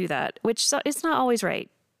 it will do that, which it's not always right,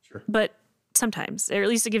 Sure. but sometimes, or at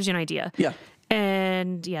least it gives you an idea. Yeah.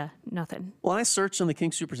 And yeah, nothing. Well, I searched on the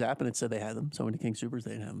King Supers app and it said they had them. So I went to King Supers,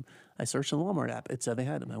 they didn't have them. I searched on the Walmart app, it said they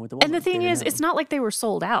had them. I went to Walmart. And the they thing didn't is, have it's them. not like they were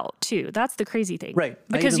sold out, too. That's the crazy thing. Right.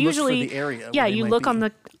 I Because even looked for usually, the area where yeah, they you might look on be.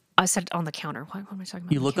 the, I said on the counter. What am I talking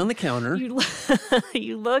about? You look on the counter, You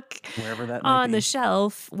you look wherever that might on be. the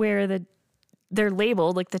shelf where they're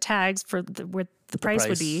labeled, like the tags for where the price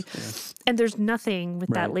would be, yeah. and there's nothing with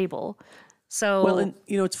that Right. label. So Well, and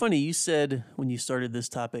you know, it's funny. You said when you started this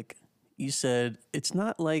topic, you said it's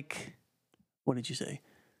not like, what did you say?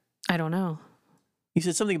 I don't know. You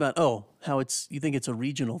said something about, how you think it's a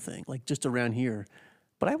regional thing, like just around here.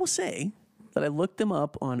 But I will say that I looked them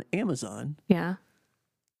up on Amazon Yeah.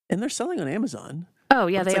 and they're selling on Amazon. Oh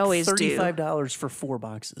yeah, It's they like always do. $35 for 4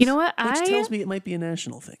 boxes. You know what? Which I tells me it might be a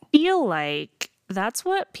national thing. feel like that's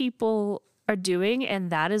what people are doing, and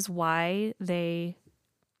that is why they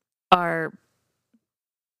are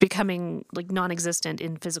becoming like non-existent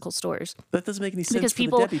in physical stores. That doesn't make any sense Because for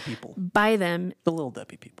people- the Debbie people, Buy them the little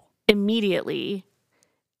Debbie people. immediately,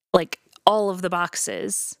 like all of the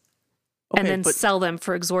boxes, and then but, sell them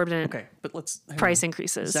for exorbitant okay, but let's hang price on.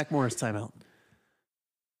 increases. Zach Morris timeout.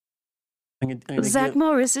 I'm gonna Zach give,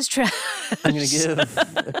 Morris is trash. I'm going to give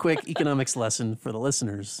a quick economics lesson for the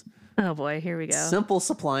listeners. Oh boy, here we go. Simple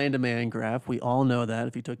supply and demand graph. We all know that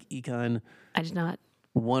if you took Econ I did not.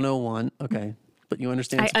 101. Okay. But you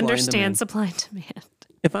understand I supply and understand demand. supply and demand.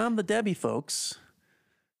 If I'm the Debbie folks,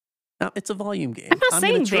 now it's a volume game. I'm not gonna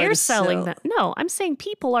saying try they're to selling sell- them. No, I'm saying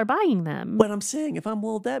people are buying them. But I'm saying if I'm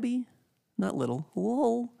little Debbie, not little,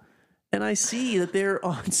 lol, and I see that they're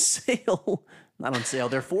on sale, not on sale,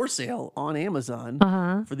 they're for sale on Amazon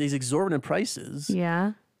Uh-huh. for these exorbitant prices,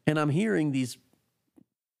 Yeah. and I'm hearing these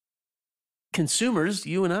consumers,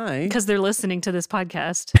 you and I, Because they're listening to this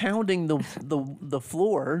podcast. pounding the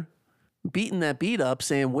floor, beating that beat up,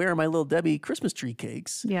 saying, "Where are my little Debbie Christmas tree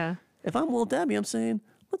cakes?" Yeah. If I'm little Debbie, I'm saying,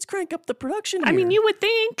 let's crank up the production. I mean, here. you would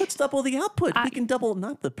think. Let's double the output. We can double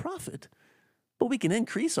not the profit, but we can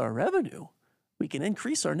increase our revenue. We can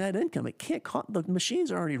increase our net income. It can't cost. The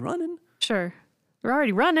machines are already running. Sure. We're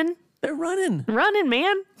already running. They're running. Running,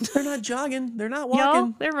 man. They're not jogging. They're not Y'all,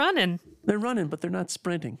 walking. they're running. They're running, but they're not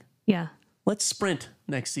sprinting. Yeah. Let's sprint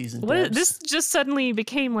next season. What Debs. this just suddenly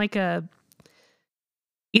became like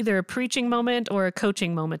either a preaching moment or a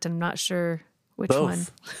coaching moment. I'm not sure which one.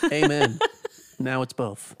 Both. Amen. Now it's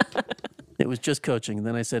both. It was just coaching, and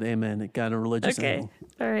then I said amen. It got a religious Okay. angle.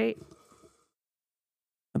 All right.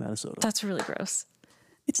 I'm out of soda. That's really gross.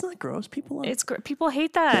 It's not gross. People love, People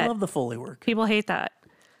hate they that. love the Foley work. People hate that.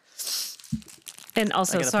 And I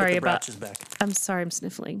also, gotta sorry put the about. brooches back. I'm sorry. I'm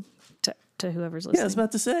sniffling to whoever's Yeah, I listening. was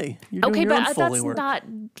about to say. You're doing Okay, your own but Foley that's work. not.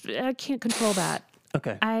 I can't control that.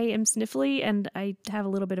 Okay. I am sniffly and I have a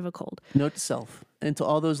little bit of a cold. Note to self, and to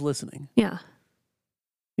all those listening, Yeah.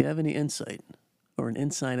 you have any insight or an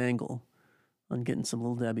inside angle on getting some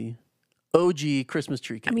Little Debbie OG Christmas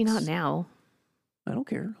tree cakes? I mean, not now. I don't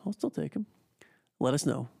care. I'll still take them. Let us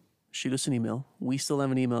know. Shoot us an email. We still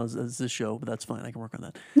have an email as this show, but that's fine. I can work on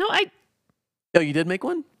that. No, Oh, you did make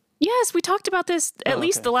one? yes, we talked about this at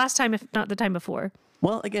least okay. the last time, if not the time before.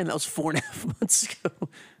 Well, again, that was 4.5 months ago.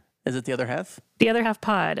 Is it the other half? The other half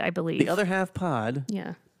pod, I believe. The other half pod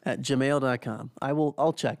Yeah. at gmail.com.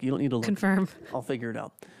 I'll check. You don't need to look. Confirm. I'll figure it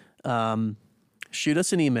out. Shoot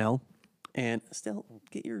us an email and Estelle,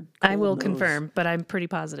 get your I cold will nose. confirm, but I'm pretty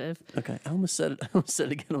positive. Okay. I almost said it. I almost said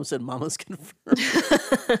it again. I almost said Mama's confirmed.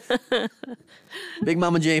 Big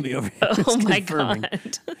Mama Jamie over here. Oh is my confirming.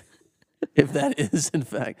 God. If that is, in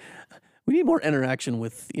fact, we need more interaction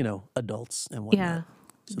with, adults and whatnot. Yeah.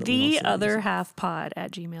 so that we The don't say other anything. half pod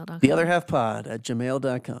at gmail.com. The other half pod at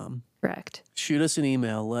gmail.com. Correct. Shoot us an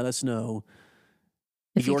email. Let us know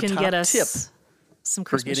If your you can top get us tip some for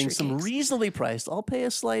Christmas getting tree some cakes. reasonably priced. I'll pay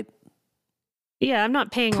a slight. Yeah, I'm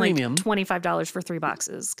not paying premium. like $25 for 3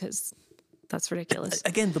 boxes because that's ridiculous.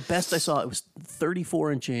 Again, the best I saw, it was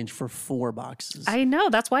 34 and change for 4 boxes. I know.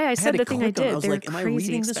 That's why I had said to the thing I click on it. did. I was They're like, am I crazy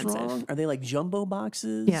reading expensive. this wrong? Are they like jumbo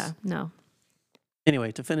boxes? Yeah, no.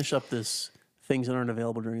 Anyway, to finish up this, things that aren't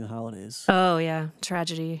available during the holidays. Oh, yeah.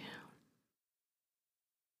 Tragedy.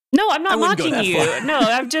 No, I'm I not wouldn't go mocking that you. far. No,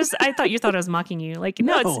 I thought you thought I was mocking you. Like,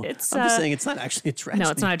 no, it's I'm just saying it's not actually a tragedy.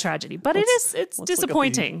 no, it's not a tragedy, but Let's it's look up the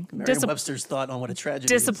disappointing. Merriam-Webster's thought on what a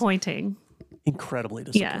tragedy is. Disappointing. Incredibly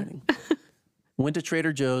Yeah. disappointing. Went to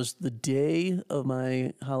Trader Joe's the day of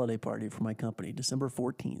my holiday party for my company, December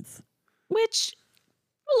 14th. Which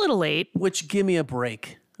a little late. Which, give me a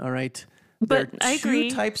break, all right? But there I are two agree.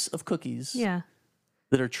 types of cookies Yeah.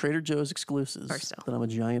 that are Trader Joe's exclusives Are still. that I'm a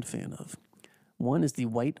giant fan of. One is the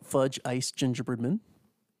white fudge iced gingerbread man,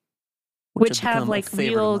 Which become have a like favorite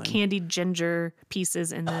of real mine. candied ginger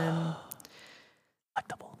pieces in them.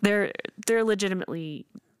 Delectable. They're legitimately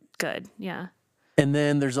good. Yeah. And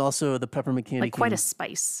then there's also the peppermint candy Like quite cane. a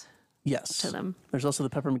spice Yes. to them. There's also the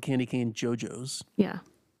peppermint candy cane JoJo's, Yeah.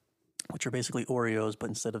 which are basically Oreos, but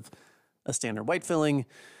instead of a standard white filling,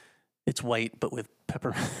 it's white, but with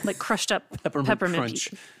Like crushed up peppermint peppermint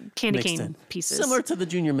crunch candy mixed cane in. pieces. Similar to the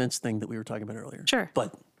Junior Mints thing that we were talking about earlier. Sure.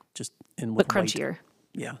 But just in but with white, crunchier.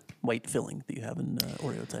 yeah, white filling that you have in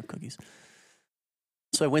Oreo type cookies.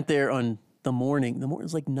 So I went there on the morning. The morning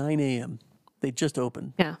was like 9 a.m. They just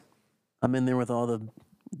opened. Yeah. I'm in there with all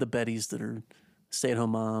the Bettys that are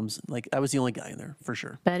stay-at-home moms. Like, I was the only guy in there for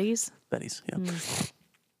sure. Betty's. Bettys, yeah.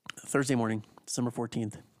 Thursday morning, December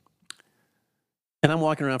 14th. And I'm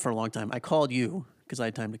walking around for a long time. I called you because I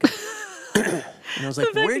had time to come. And I was like,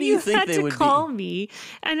 The fact where that do you think had they to would call be? me,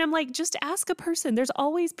 and I'm like, just ask a person. There's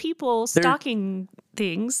always people stocking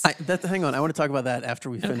things. Hang on. I want to talk about that after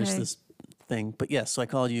we finish Okay. this thing. But yes, so I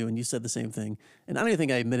called you and you said the same thing. And I don't even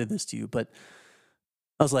think I admitted this to you, but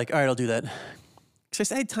I was like, all right, I'll do that.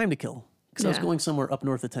 Because I had time to kill. Because I was Yeah. going somewhere up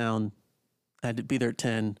north of town. I had to be there at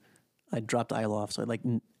 10. I dropped Isle off, so I had like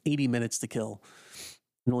 80 minutes to kill.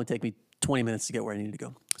 It'd only take me 20 minutes to get where I needed to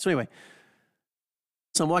go. So anyway,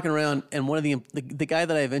 so I'm walking around, and one of the guy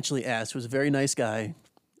that I eventually asked was a very nice guy.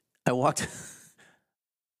 I walked.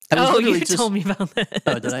 I was Oh, literally you just- told me about this.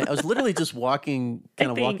 Oh, did I? I was literally just walking,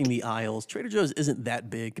 kind of think. walking the aisles. Trader Joe's isn't that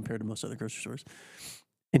big compared to most other grocery stores.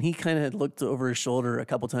 And he kind of had looked over his shoulder a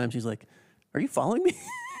couple times. He's like, "Are you following me?"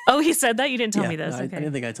 Oh, he said that? You didn't tell Yeah, me this. no, I Okay.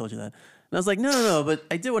 didn't think I told you that. And I was like, no, but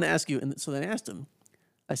I did want to ask you. And so then I asked him.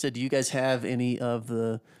 I said, "Do you guys have any of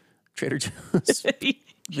the Trader Joe's,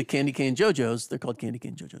 the candy cane JoJo's? They're called candy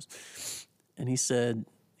cane JoJo's." And he said,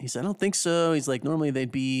 "I don't think so." He's like, "Normally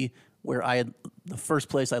they'd be where I had the first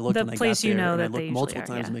place I looked The when I got place there, you know and I that they looked usually multiple are,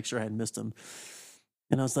 times yeah. to make sure I hadn't missed them."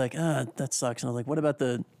 And I was like, that sucks. And I was like, "What about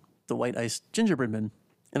the white iced gingerbread man?"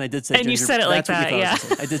 And I did say, And you said it like that's what you that, thought I was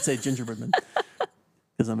gonna say. I did say gingerbread man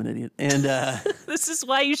because I'm an idiot. And This is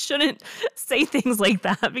why you shouldn't say things like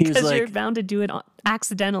that because you're like- bound to do it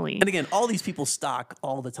accidentally. And again, all these people stock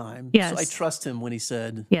all the time. Yes. So I trust him when he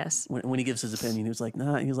said, Yes. when he gives his opinion. He was like,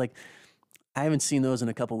 nah. He was like, I haven't seen those in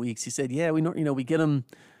a couple weeks. He said, yeah, we know, we get them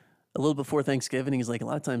a little before Thanksgiving. He's like, a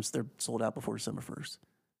lot of times they're sold out before December 1st,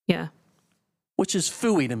 Yeah. which is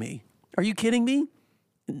phooey to me. Are you kidding me?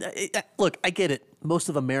 Look, I get it. Most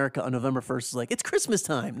of America on November 1st is like, it's Christmas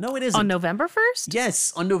time. No, it isn't. On November 1st?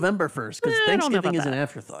 Yes, on November 1st, because I don't know Thanksgiving about is an that.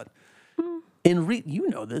 afterthought. In you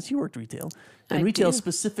know this, you worked retail. In I retail, do.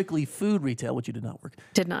 specifically food retail, which you did not work.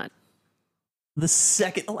 Did not. The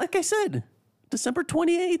second, like I said, December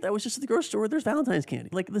 28th, I was just at the grocery store. There's Valentine's candy.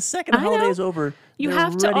 Like the second the I holiday know. is over, You they're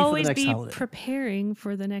have to ready for the always next be holiday. preparing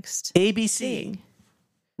for the next ABC. thing.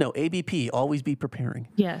 No, ABP, always be preparing,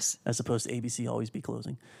 Yes. as opposed to ABC, always be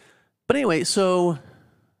closing. But anyway, so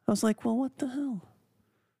I was like, well, what the hell?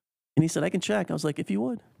 And he said, I can check. I was like, if you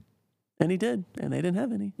would. And he did. And they didn't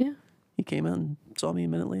have any. Yeah. He came out and saw me a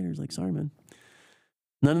minute later. He's like, sorry, man.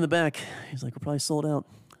 None in the back. He's like, we're probably sold out.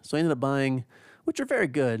 So I ended up buying, which are very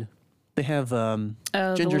good. They have The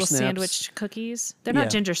ginger little snaps. sandwich cookies. They're Yeah. not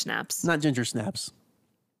ginger snaps, Not ginger snaps.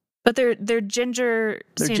 but they're ginger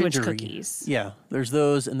They're sandwich gingery. cookies. Yeah. There's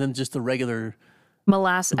those, and then just the regular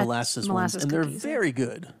Molasses ones. And they're cookies, yeah. very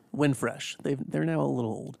good when fresh. They're now a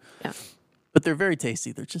little old. Yeah. But they're very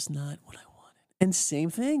tasty. They're just not what I wanted. And same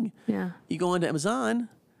thing. Yeah. You go onto Amazon,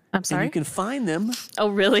 I'm and sorry. you can find them. Oh,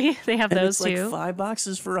 really? They have And those it's like too. 5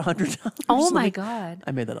 boxes for $100. Oh my Like, God.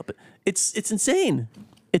 I made that up. It's insane.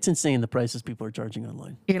 It's insane the prices people are charging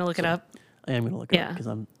online. You're gonna look it up? I am going to look it Yeah. up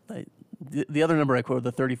because the other number I quoted,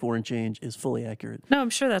 the 34 and change, is fully accurate. No, I'm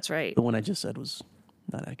sure that's right. The one I just said was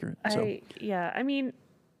not accurate. So I mean,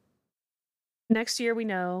 next year we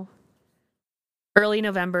know. Early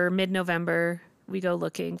November, mid-November, we go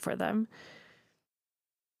looking for them.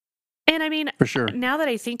 And I mean, for sure. now that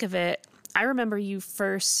I think of it, I remember you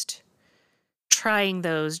first trying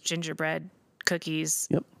those gingerbread cookies.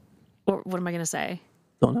 Yep. Or what am I going to say?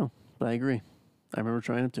 Don't know, but I agree. I remember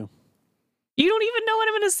trying them too. You don't even know what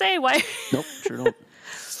I'm going to say. Why? Nope, sure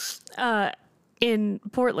don't. In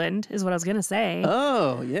Portland is what I was going to say.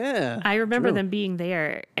 Oh, yeah. I remember true. them being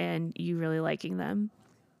there and you really liking them.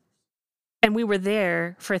 And we were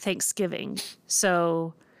there for Thanksgiving.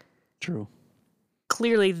 So True.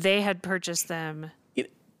 clearly they had purchased them You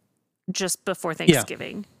just before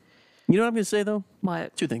Thanksgiving. you know what I'm going to say, though?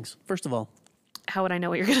 What? 2 things. First of all, How would I know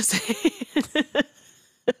what you're going to say?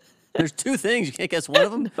 there's 2 things. You can't guess one of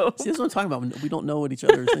them? No. See, this is what I'm talking about. We don't know what each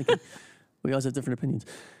other is thinking. We always have different opinions.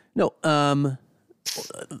 No,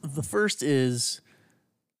 the first is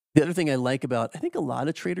the other thing I like about, I think, a lot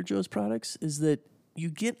of Trader Joe's products is that you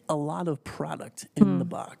get a lot of product in the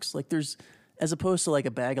box. Like there's, as opposed to like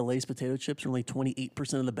a bag of Lay's potato chips, where only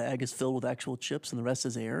 28% of the bag is filled with actual chips and the rest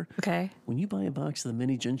is air. Okay. When you buy a box of the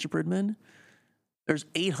mini gingerbread men, there's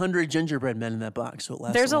 800 gingerbread men in that box, so it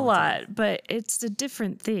lasts. There's a long time. lot, but it's a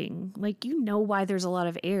different thing. Like, you know why there's a lot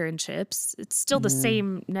of air in chips. It's still the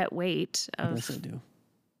same net weight of Yes, I do.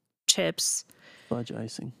 chips. Fudge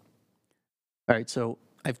icing. All right, so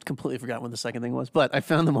I've completely forgotten what the second thing was, but I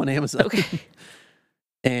found them on Amazon. Okay.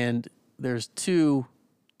 And there's two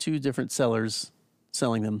different sellers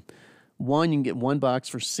selling them. One, you can get 1 box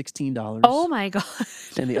for $16. Oh my God.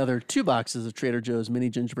 And the other 2 boxes of Trader Joe's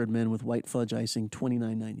mini gingerbread men with white fudge icing,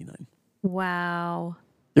 $29.99. Wow.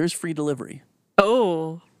 There's free delivery.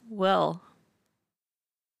 Oh, well.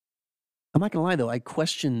 I'm not gonna lie though, I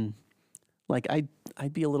question, like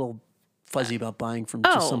I'd be a little fuzzy about buying from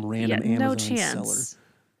just some random yeah, Amazon no seller. chance.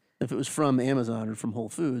 If it was from Amazon or from Whole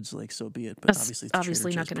Foods, like so be it. But That's obviously, it's a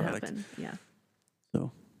obviously Trader not Joe's going to product, happen. Yeah.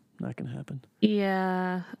 so not gonna happen.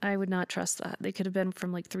 Yeah, I would not trust that. They could have been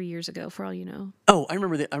from like 3 years ago, for all you know. Oh, I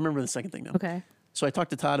remember the second thing now. Okay. So I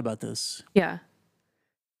talked to Todd about this Yeah.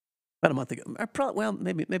 about a month ago. Well,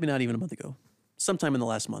 maybe not even a month ago. Sometime in the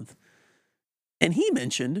last month, and he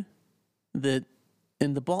mentioned that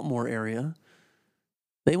in the Baltimore area,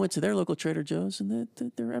 they went to their local Trader Joe's and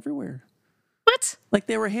that they're everywhere. What? Like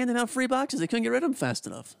they were handing out free boxes. They couldn't get rid of them fast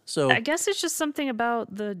enough. So I guess it's just something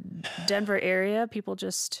about the Denver area. People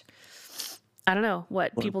just, I don't know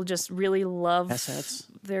what, people just really love asshats.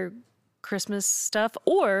 their Christmas stuff,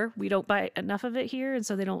 or we don't buy enough of it here, and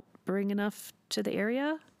so they don't bring enough to the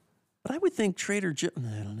area. But I would think Trader Joe.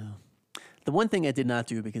 I don't know. The one thing I did not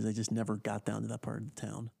do because I just never got down to that part of the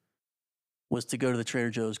town was to go to the Trader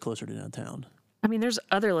Joe's closer to downtown. I mean, there's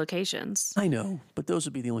other locations. I know, but those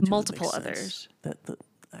would be the only two. Multiple that make others. sense.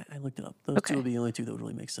 I looked it up. Those Okay. two would be the only two that would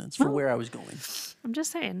really make sense for Well- where I was going. I'm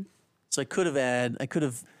just saying. So I could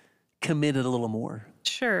have committed a little more.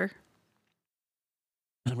 Sure.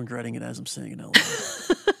 I'm regretting it as I'm saying it out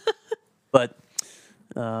loud. But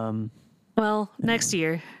Well, next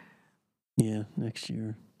year. yeah, next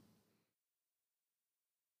year.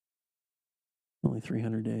 Only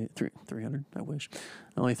 300 days. 300, I wish.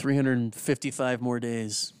 Only 355 more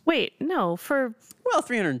days. Wait, no, for Well,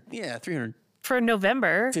 300, yeah, 315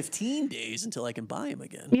 November. days until I can buy them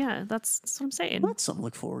again. Yeah, that's what I'm saying. Well, that's something to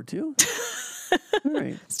look forward to. All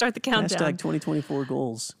right. Start the countdown. Hashtag 2024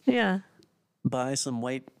 goals. Yeah. Buy some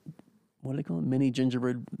white, what do they call them? Mini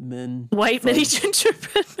gingerbread men. White mini fudge.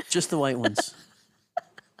 gingerbread. Just the white ones.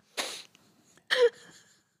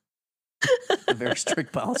 A very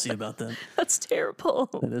strict policy about that. That's terrible.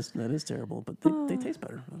 That is terrible, but they taste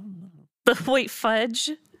better. I don't know. The white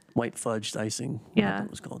fudge. White fudged icing. Yeah. What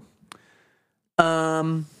it was called.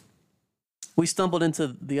 We stumbled into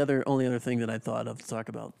the only other thing that I thought of to talk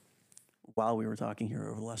about while we were talking here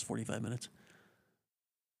over the last 45 minutes.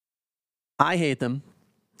 I hate them.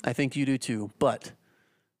 I think you do too, but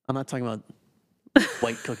I'm not talking about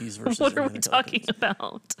white cookies versus What are any we other color talking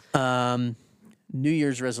cookies. about? New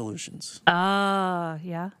Year's resolutions.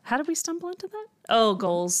 Yeah. How did we stumble into that? Oh,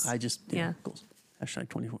 goals. Yeah. Goals. Hashtag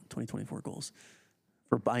 2024 goals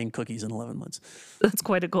for buying cookies in 11 months. That's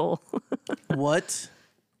quite a goal. What?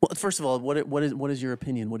 Well, first of all, what is your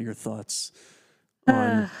opinion? What are your thoughts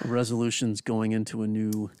on resolutions going into a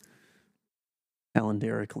new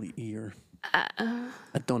calendarical year?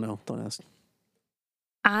 I don't know. Don't ask.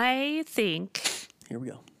 I think Here we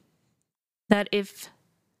go. that if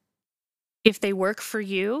they work for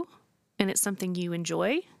you and it's something you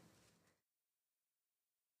enjoy,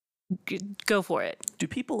 go for it. Do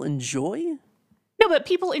people enjoy? No, but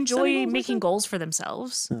people enjoy goals like making that? goals for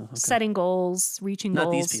themselves, Oh, okay. setting goals, reaching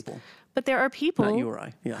Not goals. these people. But there are people Not you or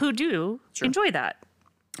I. Yeah. who do Sure. enjoy that,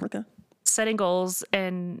 Okay. setting goals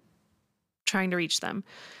and trying to reach them.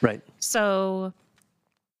 Right. So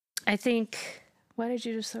I think, why did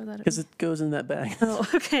you just throw that at Because me? it goes in that bag. Oh,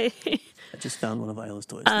 okay. I just found one of Isla's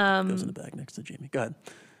toys that goes in the bag next to Jamie. Go ahead.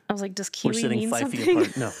 I was like, does We're kiwi sitting mean 5 something? feet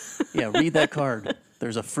apart. No. Yeah, read that card.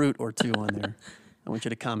 There's a fruit or two on there. I want you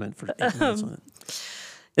to comment for 8 minutes on it.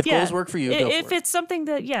 If Yeah. goals work for you, go If for it. it's something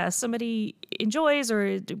that, somebody enjoys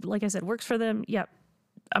or, like I said, works for them,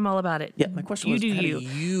 I'm all about it. Yeah, my question You was, do how you. do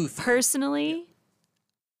you feel? Personally,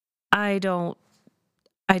 I don't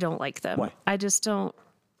like them. Why? I just don't.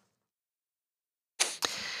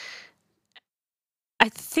 I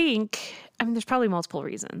think, there's probably multiple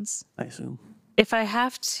reasons. I assume. If I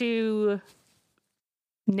have to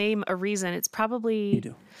name a reason, it's probably You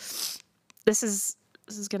do. this is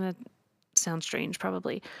gonna sound strange.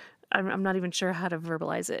 Probably, I'm not even sure how to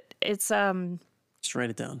verbalize it. It's Just write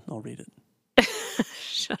it down. I'll read it.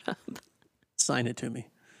 shut up. Sign it to me.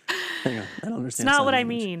 Hang on. I don't It's understand. not what sign I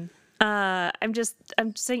language. mean.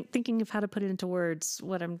 I'm thinking of how to put it into words.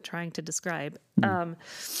 What I'm trying to describe.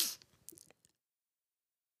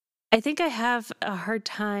 I think I have a hard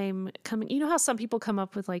time coming. You know how some people come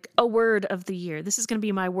up with like a word of the year. This is going to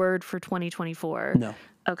be my word for 2024. No.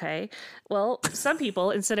 Okay. Well, some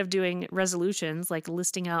people, instead of doing resolutions, like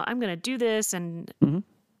listing out, I'm going to do this and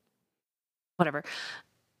whatever.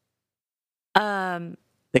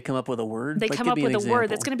 They come up with a word? They Like, come give up me an with a word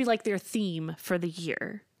that's example. going to be like their theme for the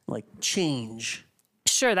year. Like change,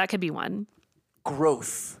 Sure, that could be one.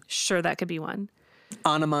 growth, Sure, that could be one.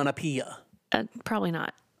 onomatopoeia. Probably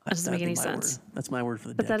not. That doesn't make That'd any be my sense. word. That's my word for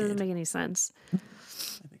the But that decade. doesn't make any sense.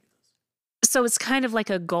 So it's kind of like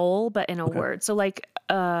a goal, but in a word. So like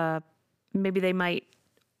maybe they might,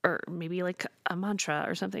 or maybe like a mantra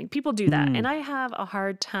or something. People do that. And I have a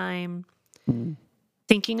hard time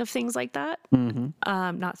thinking of things like that.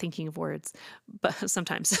 Not thinking of words, but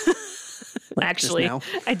sometimes. Like Actually,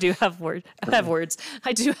 just now? I do have words. I have words.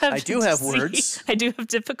 I do have have words. I do have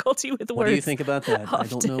difficulty with words. What do you think about that? I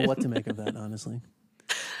don't know what to often. make of that, honestly.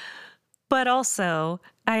 But also,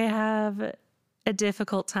 I have a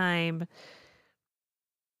difficult time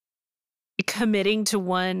committing to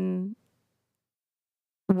one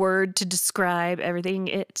word to describe everything.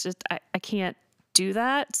 It's just, I can't do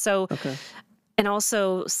that. So, Okay. and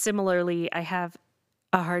also similarly, I have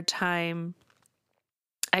a hard time,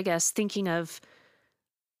 I guess, thinking of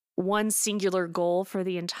one singular goal for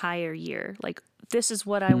the entire year. Like, this is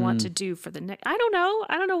what I want to do for the next. I don't know.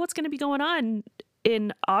 I don't know what's going to be going on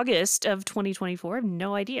in August of 2024. I have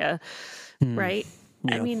no idea. Right?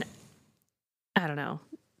 I Yeah. mean, I don't know.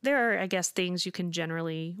 There are, I guess, things you can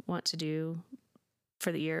generally want to do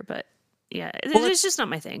for the year, but yeah, it's just not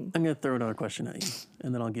my thing. I'm going to throw another question at you,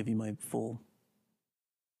 and then I'll give you my full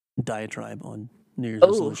diatribe on New Year's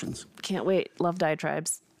resolutions. Can't wait. Love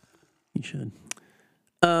diatribes. You should.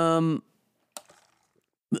 The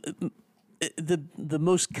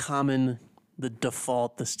most common, the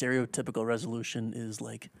default, the stereotypical resolution is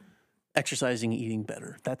like exercising, eating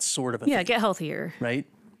better. That's sort of a Yeah, thing, get healthier. right?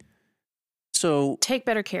 So Take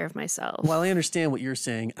better care of myself. while I understand what you're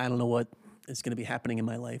saying, I don't know what is going to be happening in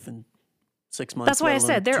my life in 6 months. That's why I let alone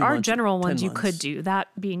said there 2 are months, general 10 ones you could months. do, that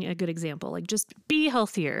being a good example. Like, just be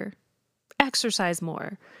healthier, exercise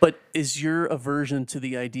more. But is your aversion to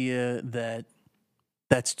the idea that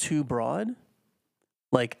that's too broad?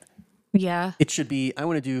 Like, Yeah. it should be, I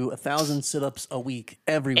want to do 1,000 sit-ups a week,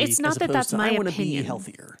 every week. It's not as that opposed that's to, my I want to be opinion.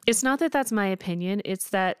 healthier. It's not that that's my opinion. It's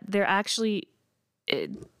that they're actually,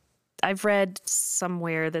 I've read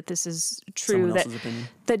somewhere that this is true, Someone that else's opinion.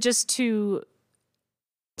 that just to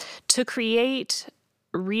create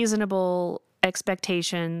reasonable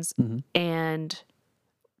expectations and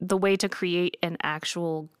the way to create an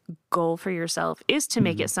actual goal for yourself is to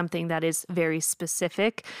make it something that is very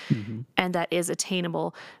specific and that is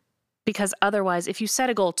attainable. Because otherwise, if you set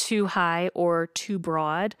a goal too high or too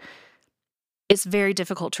broad, it's very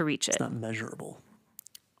difficult to reach it. It's not measurable.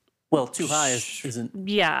 Well, too high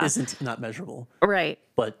isn't not measurable. Right.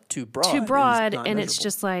 But too broad. Too broad, is not and it's measurable.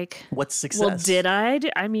 just like, What's success? well, did I?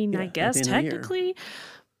 I mean, I at guess the end of the year. technically.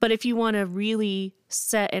 But if you want to really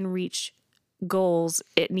set and reach goals,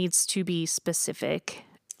 it needs to be specific.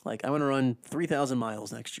 Like, I want to run 3,000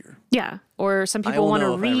 miles next year. Yeah. Or some people will want to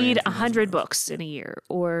know if I ran read 3,000 100 miles. books in a year.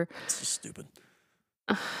 Or It's just stupid.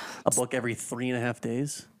 A book every 3.5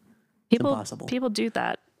 days? people impossible. people do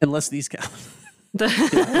that. Unless these count. The-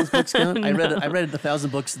 Those books count? I read 1,000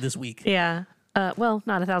 books this week. yeah. Well,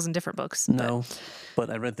 not 1,000 different books. but No, but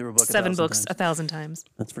I read through a book 7 1,000 books times. 1,000 times.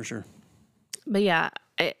 That's for sure. But yeah,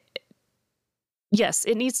 yes,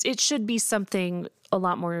 it should be something a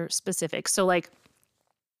lot more specific. So like,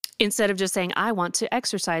 instead of just saying, I want to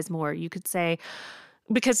exercise more, you could say,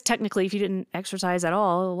 because technically if you didn't exercise at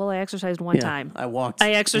all, well, I exercised one time. I walked. I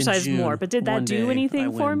in exercised June, more, but did that one do day, I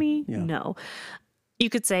anything for win. me? Yeah. No. You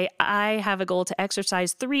could say, I have a goal to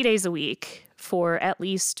exercise 3 days a week for at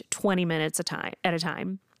least 20 minutes at a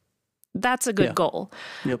time. That's a good Yeah. goal.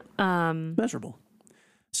 Yep. Measurable.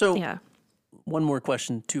 So Yeah. one more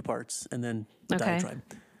question, 2 parts, and then Okay. diatribe.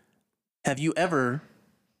 Have you ever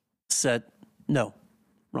set? No,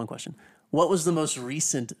 wrong question. What was the most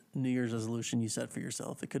recent New Year's resolution you set for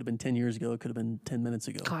yourself? It could have been 10 years ago. It could have been 10 minutes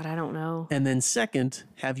ago. God, I don't know. And then second,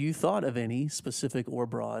 have you thought of any specific or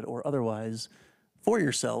broad or otherwise for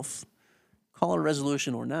yourself, call it a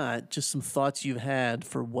resolution or not, just some thoughts you've had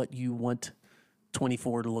for what you want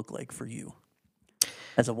 24 to look like for you?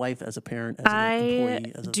 As a wife, as a parent, as an I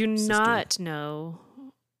employee, as a do sister. not know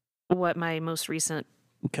what my most recent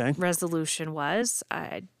Okay. resolution was.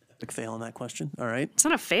 Big fail on that question. All right. It's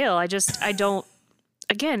not a fail. I don't.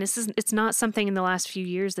 Again, it's not something in the last few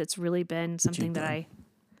years that's really been something that I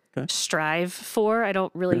Okay. strive for. I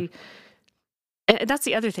don't really. And that's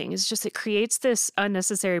the other thing. Is just it creates this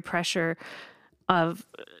unnecessary pressure of,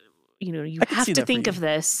 you I can have see to that for think you. of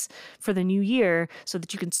this for the new year so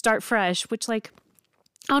that you can start fresh. Which, like,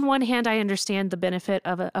 on one hand, I understand the benefit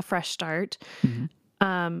of a fresh start.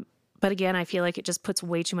 Mm-hmm. But again, I feel like it just puts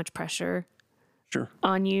way too much pressure Sure.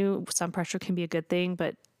 on you. Some pressure can be a good thing,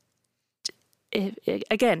 but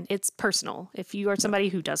again, it's personal. If you are somebody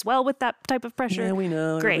who does well with that type of pressure, Yeah, we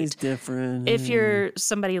know. great. Everybody's different. If you're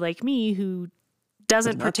somebody like me who doesn't Does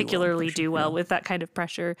not do well with particularly pressure, do well yeah. with that kind of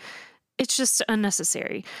pressure, it's just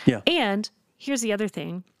unnecessary. Yeah. And here's the other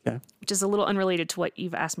thing, Okay. which is a little unrelated to what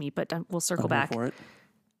you've asked me, but we'll circle I'm here back. for it.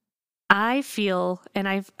 I feel, and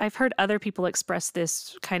I've heard other people express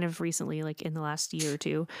this kind of recently, like in the last year or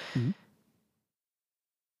two. Mhm.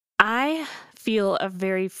 I feel a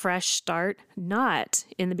very fresh start, not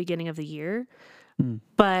in the beginning of the year, Mm.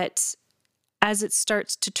 but as it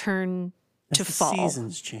starts to turn As to the fall,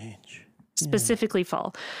 seasons change. specifically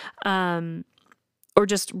fall, or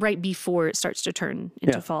just right before it starts to turn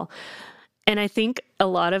into Yeah. fall. And I think a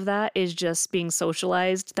lot of that is just being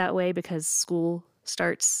socialized that way because school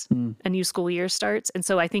starts, a new school year starts. And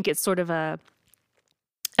so I think it's sort of an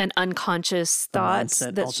unconscious thought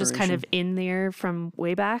mindset that's just kind of alteration. in there from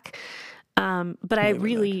way back. But I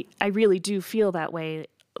Way really do feel that way.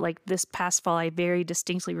 Like this past fall, I very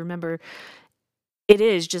distinctly remember it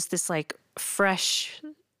is just this like fresh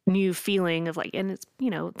new feeling of like, and it's,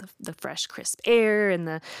 the fresh crisp air and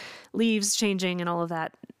the leaves changing and all of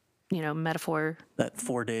that, metaphor That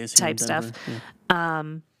 4 days here in type stuff. Denver. Yeah.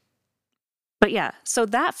 But yeah, so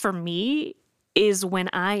that for me is when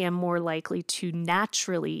I am more likely to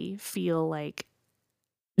naturally feel like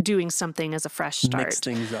doing something as a fresh start. Mix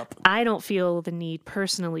things up. I don't feel the need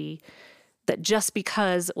personally that just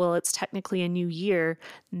because, well, it's technically a new year,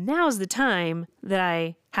 now's the time that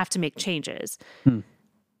I have to make changes.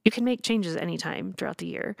 You can make changes anytime throughout the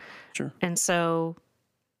year. Sure. And so,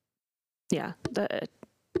 yeah,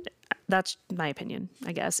 that's my opinion,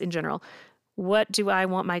 I guess, in general. What do I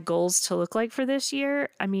want my goals to look like for this year?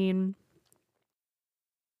 I mean,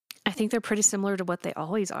 I think they're pretty similar to what they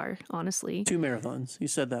always are, honestly. 2 marathons. You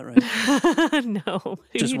said that right. No, who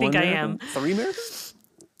do Just you one think I marathon? am? 3 marathons?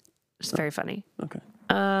 It's very funny. Okay.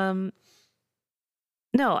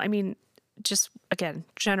 No, I mean, just again,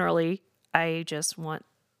 generally, I just want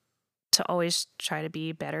to always try to be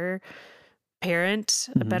a better parent,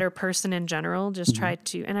 a better person in general. Just try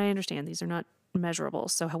to, and I understand these are not measurable.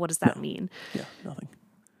 So what does that mean? Yeah, nothing.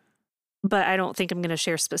 But I don't think I'm going to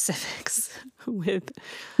share specifics with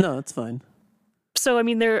No, that's fine. So I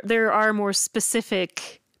mean, there are more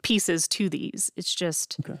specific pieces to these. It's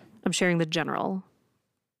just Okay. I'm sharing the general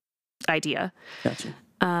idea. Gotcha.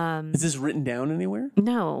 Is this written down anywhere?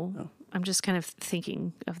 No, Oh. I'm just kind of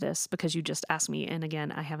thinking of this because you just asked me, and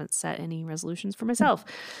again, I haven't set any resolutions for myself.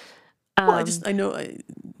 Well, I know, I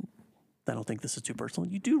don't think this is too personal.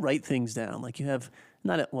 You do write things down. Like you have,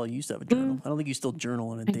 you used to have a journal. I don't think you still journal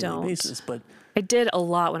on a daily don't. basis, but I did a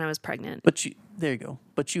lot when I was pregnant. there you go.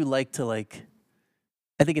 But you like to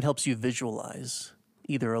I think it helps you visualize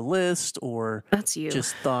either a list or That's you.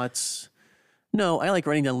 just thoughts. No, I like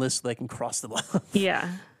writing down lists so that I can cross them off. Yeah.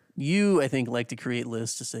 You, I think, like to create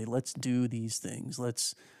lists to say, let's do these things.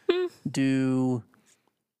 Let's do.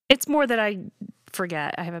 It's more that I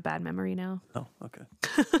forget. I have a bad memory now. Oh, okay.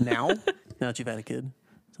 Now that you've had a kid?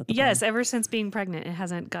 Is that the Yes, plan? ever since being pregnant, it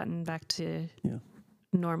hasn't gotten back to Yeah.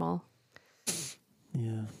 normal.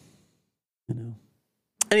 Yeah.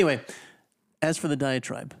 Anyway, as for the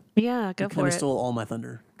diatribe, Yeah, go you kind for of it. stole all my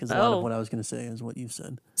thunder because a lot Oh. of what I was going to say is what you've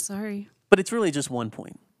said. Sorry. But it's really just one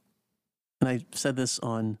point. And I said this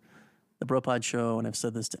on the BroPod show, and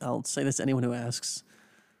I'll say this to anyone who asks.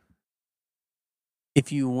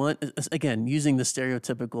 If you want, again, using the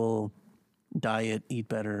stereotypical diet, eat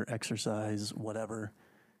better, exercise, whatever,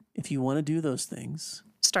 if you want to do those things,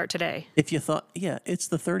 Start today. if you thought, yeah, it's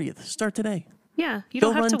the 30th, start today. Yeah, you Go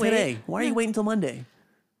don't have run to wait. today. Why are you Yeah. waiting until Monday?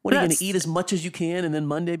 What are you going That's- to eat as much as you can and then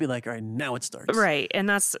Monday be like, all right, now it starts? Right, and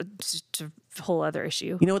that's just a whole other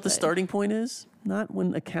issue. You know what the but- starting point is? Not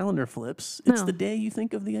when a calendar flips. It's No. the day you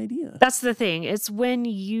think of the idea. That's the thing. It's when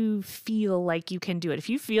you feel like you can do it. If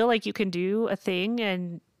you feel like you can do a thing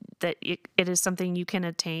and that it is something you can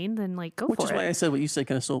attain, then go Which for is it. why I said what you said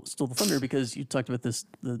kind of stole the thunder, because you talked about this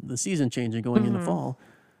the season changing going Mm-hmm. into fall.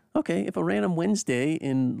 Okay, if a random Wednesday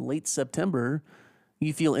in late September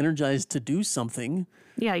you feel energized to do something,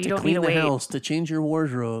 Yeah, you to don't need clean to the wait. house, to change your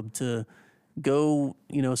wardrobe, to go,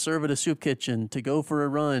 serve at a soup kitchen, to go for a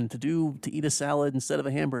run, to eat a salad instead of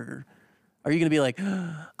a hamburger. Are you going to be like,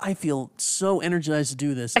 I feel so energized to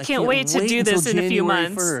do this. I can't wait to do until this in a few January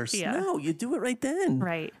months." 1st. Yeah. No, you do it right then.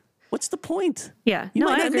 Right. What's the point? Yeah. You no,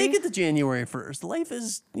 might I not agree. make it to January 1st. Life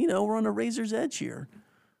is, we're on a razor's edge here.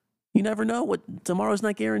 You never know what tomorrow's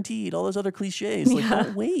not guaranteed. All those other cliches. Like, Yeah.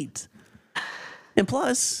 don't wait. And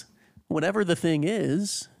plus, whatever the thing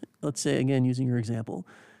is, let's say, again, using your example,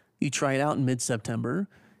 you try it out in mid-September.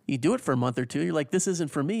 You do it for a month or two. You're like, this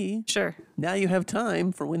isn't for me. Sure. Now you have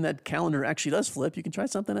time for when that calendar actually does flip. You can try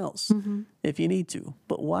something else if you need to.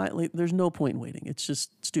 But why? There's no point in waiting. It's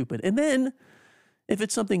just stupid. And then if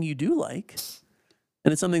it's something you do like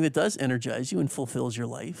and it's something that does energize you and fulfills your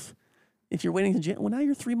life, if you're waiting to now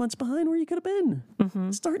you're 3 months behind where you could have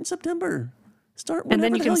been. Start in September. Start And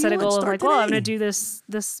then whenever you the can hell set a want. goal of Start well, I'm today. going to do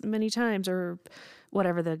this many times or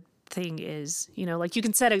whatever the thing is. You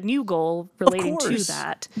can set a new goal relating to course.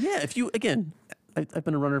 that. Yeah, if you, again, I've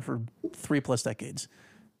been a runner for 3+ decades.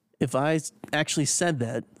 If I actually said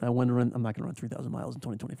that, I want to run, I'm not going to run 3,000 miles in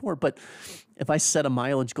 2024, but if I set a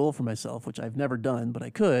mileage goal for myself, which I've never done, but I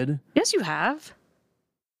could, Yes, you have.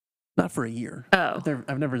 not for a year. Oh.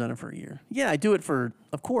 I've never done it for a year. Yeah, I do it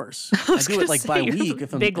of course. I do gonna it like say, by you're a week.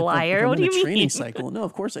 If I'm, big if I'm- if liar. I'm What in do a you training mean? cycle. No,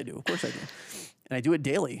 of course I do. Of course I do. And I do it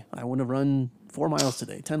daily. I want to run 4 miles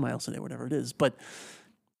today, 10 miles today, whatever it is. But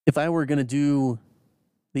if I were going to do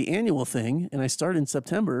the annual thing and I start in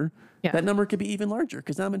September, Yeah. that number could be even larger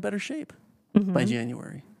because now I'm in better shape by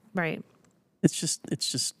January. Right. It's just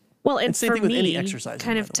Well, and And same for thing with me, any exercising,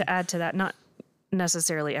 kind by of the to add to that, not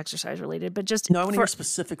necessarily exercise related, but just no, I want to for, hear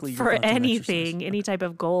specifically your for thoughts on exercise. anything, any type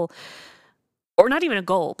of goal, or not even a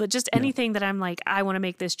goal, but just anything that I'm like, I want to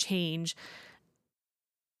make this change.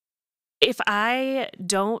 If I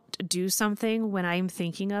don't do something when I'm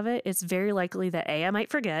thinking of it, it's very likely that A, I might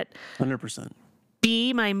forget. 100%.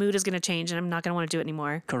 B, my mood is going to change and I'm not going to want to do it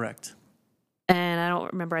anymore. Correct. And I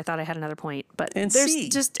don't remember, I thought I had another point, but And there's C,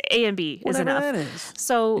 just A and B is Whatever enough. that is.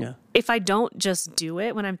 So Yeah. if I don't just do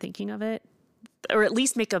it when I'm thinking of it, or at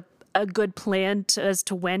least make a good plan as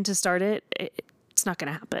to when to start it, it's not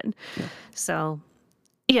going to happen. So,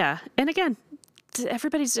 yeah. And again,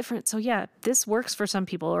 everybody's different. So, yeah, this works for some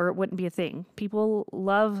people or it wouldn't be a thing. People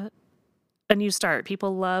love a new start.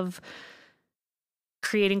 People love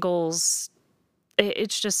creating goals.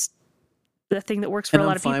 It's just the thing that works for And a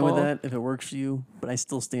lot I'm of fine people. with that if it works for you, but I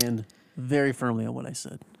still stand very firmly on what I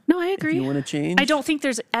said. No, I If agree. you want to change, I don't think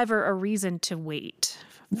there's ever a reason to wait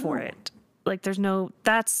for No. it. Like there's no,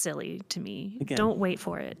 that's silly to me. Again. Don't wait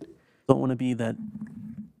for it. don't want to be that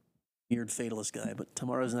weird fatalist guy, but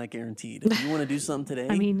tomorrow's not guaranteed. If you want to do something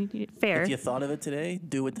today, I mean, fair. if you thought of it today,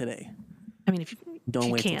 do it today. I mean, if Don't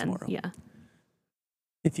you wait till can, tomorrow. yeah.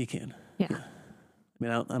 If you can. Yeah. I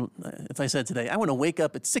mean, I don't, if I said today, I want to wake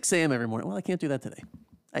up at 6 a.m. every morning, well, I can't do that today.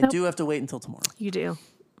 I Nope. do have to wait until tomorrow. You do.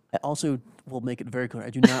 I also will make it very clear, I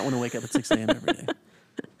do not want to wake up at 6 a.m. every day.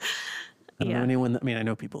 I don't know anyone, I mean, I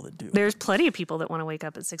know people that do. There's plenty of people that want to wake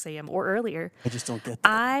up at 6 a.m. or earlier. I just don't get that.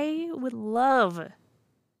 I would love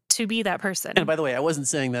to be that person. And by the way, I wasn't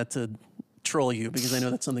saying that to troll you because I know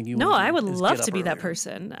that's something you No, want to do, I would is love get to up be that earlier.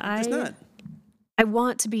 person. It's not. I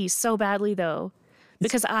want to be so badly though,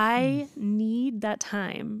 because I need that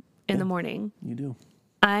time in the morning. You do.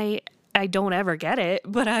 I don't ever get it,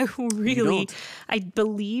 but I really, don't. I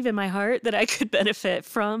believe in my heart that I could benefit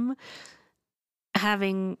from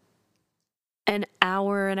having an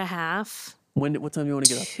hour and a half What time do you want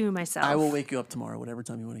to get up? to myself. I will wake you up tomorrow, whatever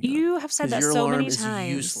time you want to get up. You have said 'Cause that your so alarm many is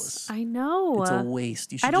times. useless. I know. It's a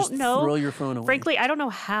waste. You should I don't just know. throw your phone away. Frankly, I don't know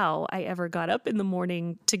how I ever got up in the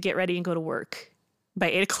morning to get ready and go to work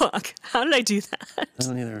by 8 o'clock. How did I do that? I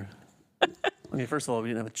don't either. I mean, first of all, we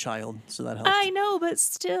didn't have a child, so that helped. I know, but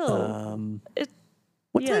still,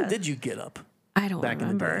 What yeah. time did you get up I don't back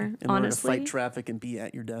remember. in the day in order to Honestly, fight traffic and be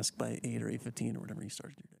at your desk by 8 or 8:15 or whatever you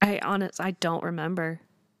started your day? I don't remember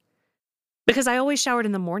because I always showered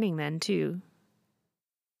in the morning then too,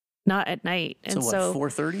 not at night. And So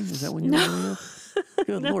what, 4:30? Is that when you were getting up?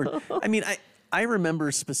 Good Lord. I mean, I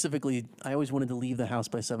remember specifically, I always wanted to leave the house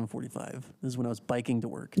by 7:45. This is when I was biking to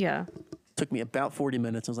work. yeah, Took me about 40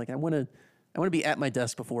 minutes. I was like, I want to be at my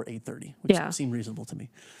desk before 8:30, which Yeah. seemed reasonable to me.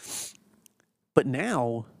 But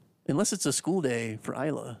now, unless it's a school day for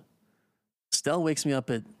Isla, Stell wakes me up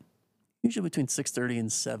at usually between 6:30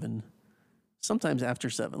 and 7, sometimes after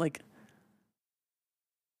 7. Like,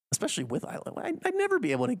 especially with Isla, I'd never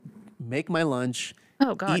be able to make my lunch,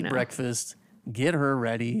 oh god, eat no. breakfast, get her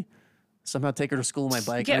ready, somehow take her to school on my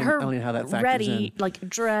bike. Get I her don't know how that factors ready, in. like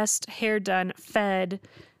dressed, hair done, fed,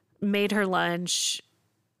 made her lunch.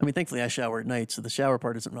 I mean, thankfully I shower at night, so the shower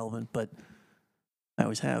part isn't relevant, but I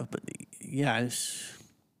always have. But yeah,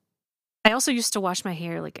 I also used to wash my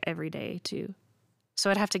hair like every day too. So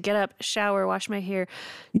I'd have to get up, shower, wash my hair,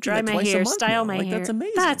 you do dry that my twice a hair, month style now. my Like, hair. That's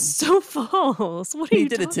amazing. That's so false. What are you You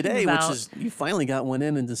did it talking today, about? which is you finally got one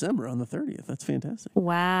in December on the 30th. That's fantastic.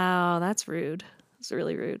 Wow, that's rude. That's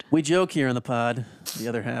really rude. We joke here on the pod. The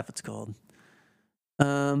other half, it's called.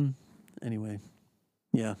 Anyway,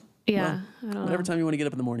 yeah. Yeah, I don't Whatever know. time you want to get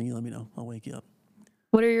up in the morning, you let me know. I'll wake you up.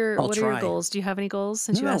 What are your I'll What are your try. goals? Do you have any goals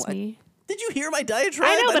since you No, asked me? Did you hear my diatribe?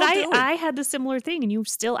 I know, but don't do it. I had the similar thing, and you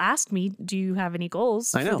still asked me, "Do you have any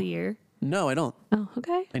goals I for know. the year?" No, I don't. Oh,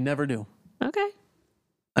 okay, I never do. okay,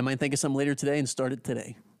 I might think of some later today and start it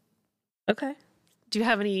today. okay. Do you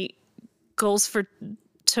have any goals for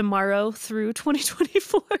tomorrow through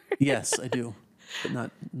 2024? Yes, I do, but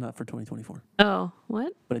not for 2024. Oh,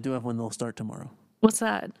 what? But I do have one that'll start tomorrow. What's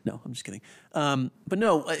that? No, I'm just kidding. But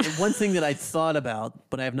no, one thing that I thought about,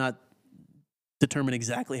 but I have not determined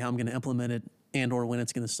exactly how I'm going to implement it and or when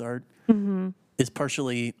it's going to start, is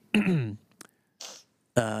partially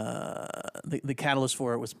the catalyst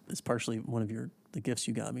for it is partially one of the gifts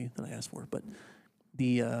you got me that I asked for, but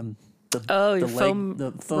the Oh, your the foam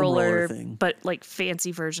foam roller thing. but like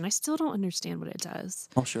fancy version. I still don't understand what it does.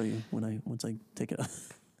 I'll show you once I take it out.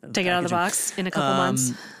 Take it out of the box in a couple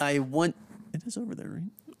months. I want it is over there,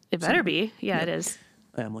 right? It better be. Yeah, it is.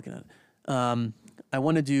 I'm looking at it. I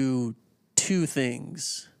want to do 2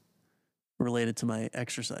 things related to my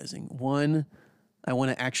exercising. One, I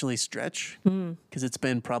want to actually stretch because it's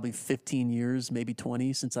been probably 15 years, maybe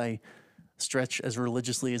 20, since I stretch as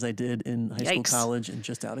religiously as I did in high school, Yikes. college, and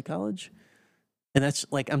just out of college. And that's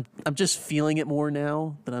like I'm just feeling it more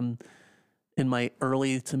now that I'm in my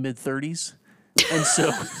early to mid 30s. And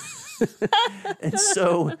so and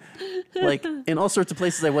so like in all sorts of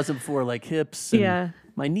places I wasn't before, like hips and Yeah.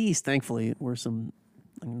 my knees, thankfully, were some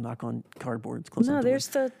I'm gonna knock on cardboard. It's close No, enough to there's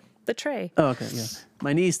the tray. Oh, okay, yeah.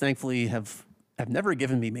 My knees, thankfully, have never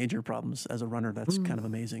given me major problems as a runner. That's kind of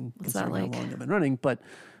amazing What's that considering like? how long I've been running. But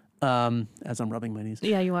as I'm rubbing my knees,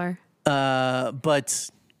 Yeah, you are. but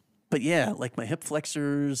yeah, like my hip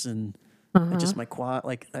flexors and just my quad.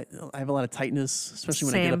 Like I have a lot of tightness, especially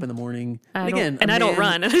when I get Same. up in the morning. I And don't- again, and a I don't man-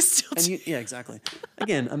 run, and I still And do. yeah, exactly.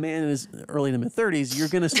 Again, a man in his early to mid 30s, you're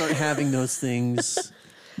going to start having those things.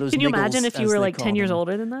 Those Can you niggles, imagine if you as were they like call 10 years them.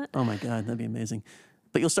 older than that? Oh my God, that'd be amazing.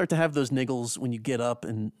 But you'll start to have those niggles when you get up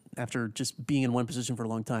and after just being in one position for a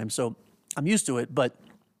long time. So I'm used to it, but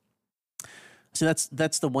so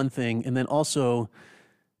that's the one thing. And then also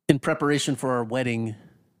in preparation for our wedding,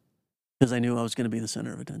 because I knew I was going to be the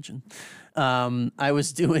center of attention, I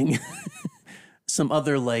was doing some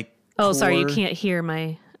other like. Oh, sorry, you core- can't hear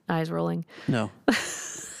my eyes rolling. No.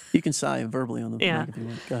 You can sigh verbally on the Yeah. mic if you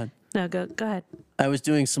want. Go ahead. No, go ahead. I was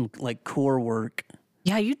doing some like core work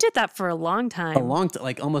Yeah, you did that for a long time. A long time,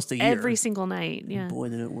 like almost a year. Every single night. Yeah. Boy,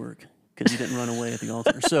 did it work. Because you didn't run away at the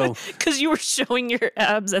altar. So Because you were showing your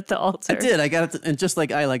abs at the altar. I did. I got it. And just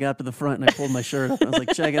like I got up to the front and I pulled my shirt up. I was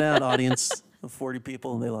like, check it out, audience of 40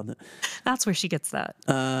 people. And they loved it. That's where she gets that.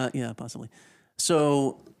 Yeah, possibly.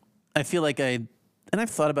 So I feel like and I've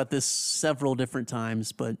thought about this several different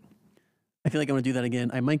times, but I feel like I'm going to do that again.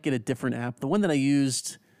 I might get a different app. The one that I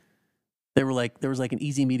used, there was like an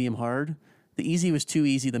easy, medium, hard. The easy was too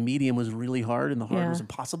easy. The medium was really hard, and the hard Yeah. was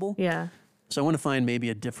impossible. Yeah. So I want to find maybe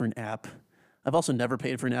a different app. I've also never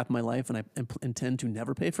paid for an app in my life, and I intend to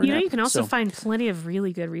never pay for an You know, app. you can also So- find plenty of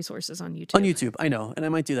really good resources on YouTube. on YouTube. I know, and I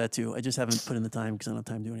might do that too. I just haven't put in the time because I don't have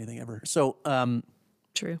time to do anything ever. So,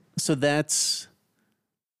 True. so that's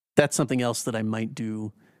something else that I might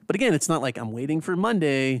do. But again, it's not like I'm waiting for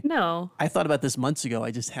Monday. No. I thought about this months ago.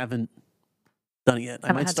 I just haven't done it yet. I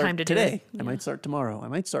Haven't might had start time to do today. it. I Yeah. might start tomorrow. I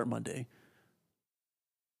might start Monday,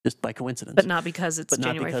 just by coincidence. But not because it's But not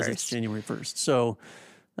January because 1st. it's January 1st. So,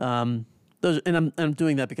 I'm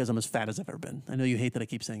doing that because I'm as fat as I've ever been. I know you hate that I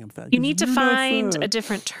keep saying I'm fat. You need to You're not find fat. a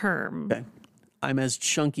different term. Okay. I'm as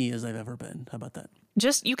chunky as I've ever been. How about that?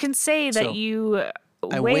 Just you can say that So, you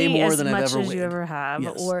I weigh weigh more as than I've much ever as you weighed. ever have,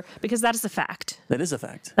 Yes. or because that is the fact. That is a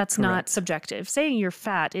fact. That's not Correct. subjective. Saying you're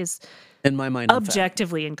fat is In my mind, I'm fat.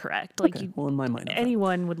 objectively incorrect. Like Okay. you, Well, in my mind, I'm fat.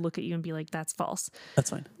 anyone would look at you and be like, "That's false." That's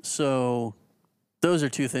fine. So those are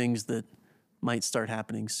two things that might start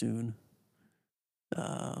happening soon.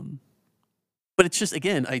 But it's just,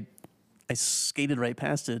 again, I skated right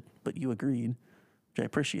past it, but you agreed, which I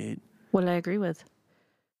appreciate. What did I agree with?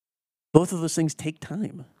 Both of those things take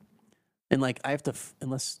time. And like, I have to,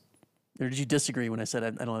 or did you disagree when I said I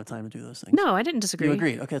don't have time to do those things? No, I didn't disagree. You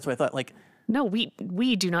agreed. Okay, that's what I thought. Like, No, we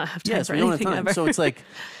do not have time yes, for we don't have anything time. ever. So it's like,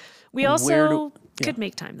 we where also do- yeah. could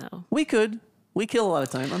make time though. we kill a lot of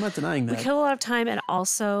time. I'm not denying that. We kill a lot of time, and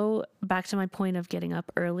also back to my point of getting up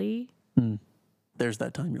early. There's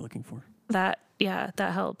that time you're looking for. That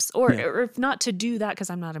helps. Or Yeah. or if not to do that, because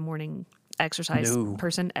I'm not a morning exercise No.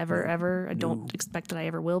 person ever. I don't expect that I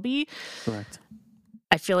ever will be. Correct.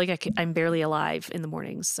 I feel like I'm barely alive in the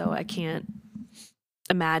mornings, so I can't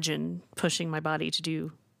imagine pushing my body to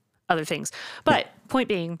do other things. But point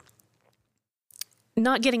being,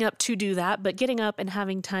 not getting up to do that, but getting up and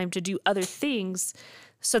having time to do other things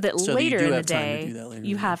so that So that you later do in the have time to day, do that later in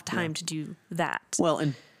you the day. have Yeah. time to do that. Well,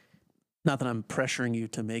 and not that I'm pressuring you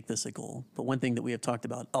to make this a goal, but one thing that we have talked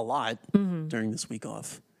about a lot Mm-hmm. during this week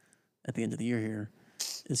off at the end of the year here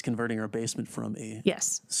is converting our basement from a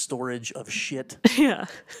Yes. storage of shit Yeah.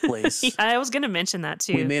 place. I was going to mention that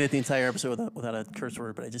too. We made it the entire episode without a curse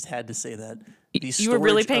word, but I just had to say that. The You were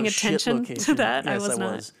really storage paying of shit attention to location. that? I Yes, was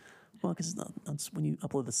not. was. Well, because when you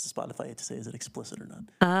upload this to Spotify, you have to say, is it explicit or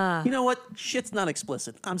not? You know what? Shit's not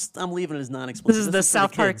explicit. I'm leaving it as non-explicit. This is the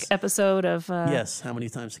South Park episode of. Yes. How many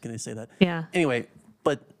times can I say that? Yeah. Anyway,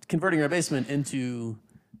 but converting our basement into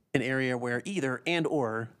an area where either and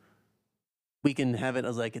or we can have it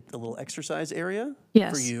as like a little exercise area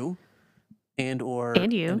Yes. for you and or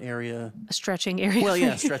And you. an area. A stretching area. Well,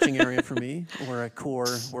 yeah, stretching area for me or a core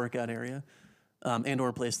workout area. And or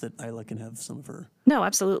a place that Isla can have some of her No,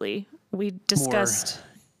 absolutely. We discussed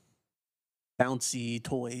bouncy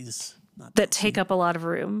toys. Not that bouncy, take up a lot of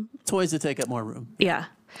room. toys that take up more room. Yeah.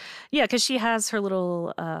 Yeah, because she has her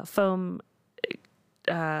little foam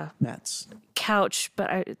Mats. couch,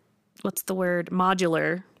 but what's the word?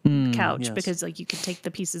 Modular couch, yes. because like you can take the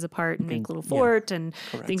pieces apart and make a little yeah, fort and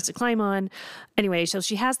correct. things to climb on. Anyway, so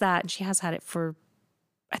she has that, and she has had it for,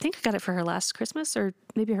 I think I got it for her last Christmas or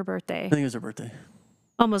maybe her birthday. I think it was her birthday.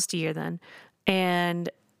 Almost a year then. And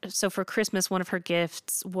so for Christmas, one of her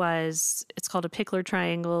gifts was, it's called a pickler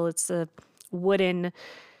triangle. It's a wooden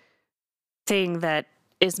thing that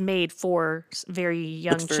is made for very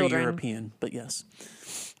young It's very children. European, but yes.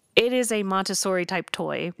 It is a Montessori type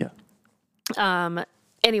toy. Yeah.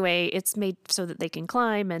 Anyway, it's made so that they can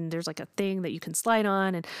climb, and there's like a thing that you can slide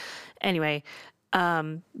on. And anyway,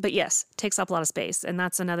 but yes, takes up a lot of space. And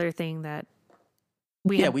that's another thing that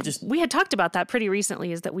we had talked about that pretty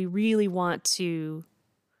recently, is that we really want to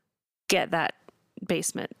get that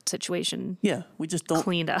basement situation Yeah, we just don't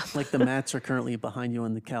cleaned up. like the mats are currently behind you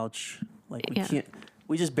on the couch. Like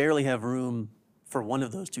we just barely have room for one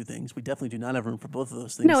of those two things. We definitely do not have room for both of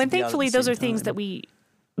those things. No, to and be out at thankfully the those same are things time. that we,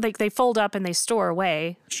 like, they fold up and they store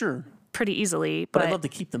away Sure, pretty easily. but But I'd love to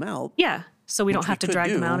keep them out. yeah, so we don't which have we to could drag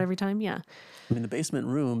them do. out every time. Yeah. I mean, the basement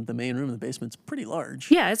room, the main room in the basement's pretty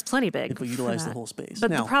large. Yeah, it's plenty big. If we for utilize the that. whole space.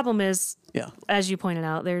 But Now, the problem is, yeah, as you pointed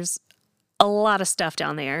out, there's a lot of stuff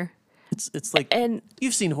down there. It's like And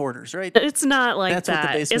you've seen hoarders, right? it's not like That's what the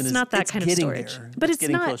that. basement It's is. not that It's kind of getting storage. there. But It's it's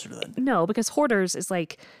getting not. closer to that. No, because hoarders is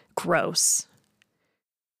like gross.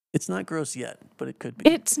 It's not gross yet, but it could be.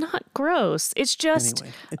 It's not gross. It's just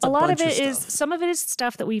Anyway, it's a a lot of bunch of it is, stuff. some of it is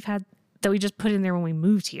stuff that we've had that we just put in there when we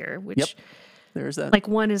moved here, which Yep. There's that. like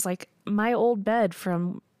one is like my old bed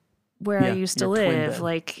from where I Yeah, used to your twin live, bed.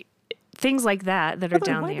 like things like that By are the way,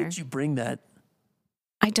 down why there. did you bring that?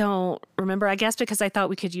 I don't remember. I guess because I thought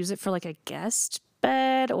we could use it for like a guest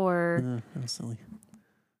bed or That's silly.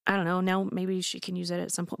 I don't know. Now maybe she can use it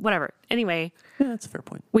at some point. Whatever. Anyway, Yeah, that's a fair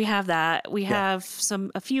point. we have that. We have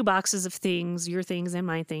a few boxes of things, your things and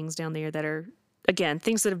my things down there that are, again,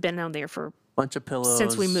 things that have been down there for, Bunch of pillows.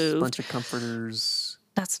 Since we moved. Bunch of comforters.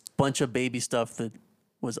 that's Bunch of baby stuff that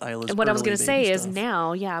was Isla's. and what I was going going to to say is stuff.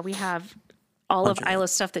 now, yeah, we have all Bunch of of it.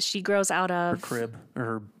 Isla's stuff that she grows out Her of. crib or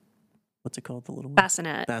her, what's it called? The little one?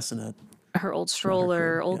 Bassinet, Bassinet. her old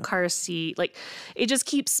stroller, crib, old yeah. car seat. Like it just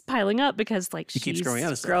keeps piling up because like she's keeps growing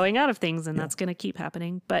out of stuff. growing out of things and that's going to keep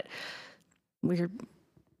happening. But we're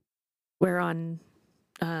on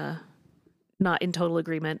not in total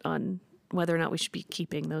agreement on whether or not we should be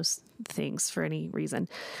keeping those things for any reason.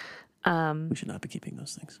 We should not be keeping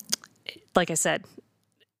those things. Like I said.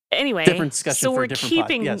 Anyway, Different discussion so for a we're different pod,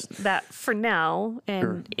 keeping yes. that for now, and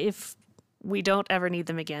Sure. if we don't ever need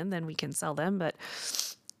them again, then we can sell them. But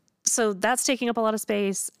so that's taking up a lot of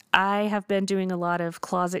space. I have been doing a lot of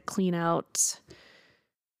closet clean out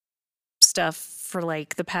stuff for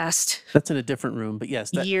like the past That's in a different room, but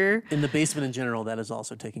yes, that, year. in the basement in general, that is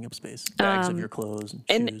also taking up space. Bags of your clothes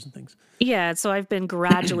and shoes and things. Yeah, so I've been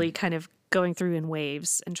gradually kind of going through in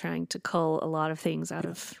waves and trying to cull a lot of things out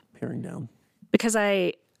of, Paring down. because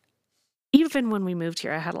even when we moved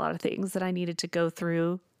here, I had a lot of things that I needed to go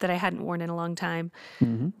through that I hadn't worn in a long time.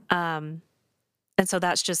 Mm-hmm. And so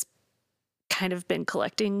that's just kind of been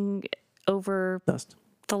collecting over Dust.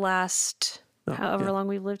 the last Oh, however yeah. long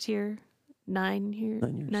we've lived here. 9 years.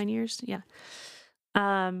 9 years. 9 years. Yeah.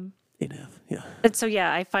 8.5. Yeah. And so,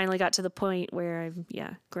 yeah, I finally got to the point where I'm,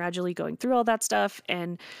 gradually going through all that stuff.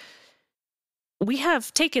 And we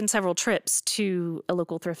have taken several trips to a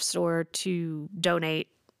local thrift store to donate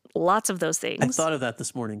lots of those things. I thought of that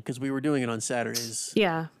this morning because we were doing it on Saturdays,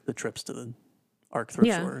 Yeah. the trips to the ARC thrift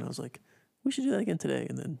Yeah. store, and I was like, we should do that again today.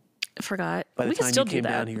 And then Forgot. by the We can time still you do came that.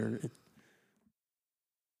 down here,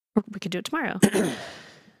 Or we could do it tomorrow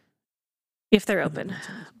if they're open.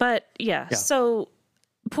 But yeah, so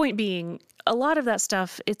point being, a lot of that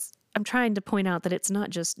stuff, I'm trying to point out that it's not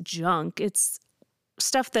just junk. It's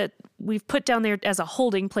stuff that we've put down there as a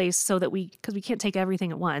holding place so that because we can't take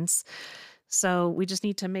everything at once. So we just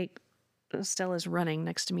need to make, Stella's running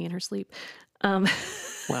next to me in her sleep. wow,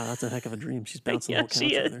 that's a heck of a dream. She's bouncing the Yeah, whole couch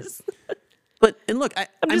she over there. is. But, and look,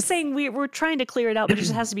 I'm just saying we're trying to clear it out, but it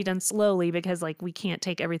just has to be done slowly because like we can't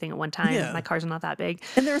take everything at one time. Yeah. My car's not that big.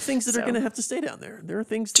 and there are things that are So- going to have to stay down there. There are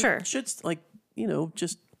things that Sure. should, like,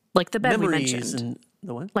 just Like the bed we memories mentioned. and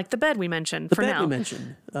the what? Like the bed we mentioned The for bed now. we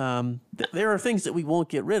mentioned. There are things that we won't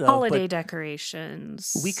get rid of. Holiday but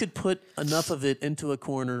decorations. we could put enough of it into a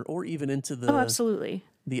corner or even into Oh, absolutely.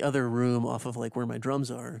 the other room off of like where my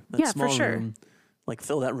drums are. That Yeah, for small sure. room, like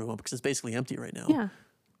fill that room up because it's basically empty right now. Yeah.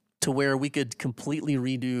 To where we could completely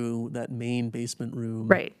redo that main basement room.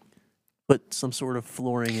 Right. Put some sort of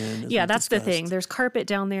flooring in. as Yeah, we've that's the thing. discussed. there's carpet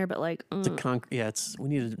down there, but like The concrete. Yeah,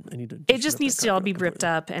 I need to. it just needs to all be ripped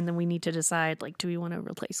up, and then we need to decide like, do we want to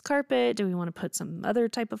replace carpet? Do we want to put some other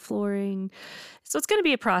type of flooring? So it's going to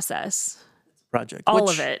be a process. Project. All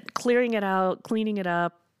which, of it, clearing it out, cleaning it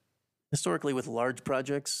up. Historically, with large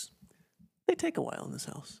projects, they take a while in this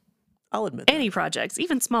house. I'll admit that. Any projects,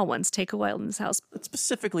 even small ones, take a while in this house. But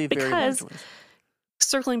specifically, very large Because- ones.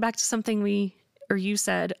 Circling back to something you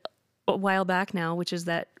said a while back now, which is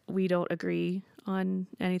that we don't agree on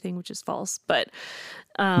anything, which is false. But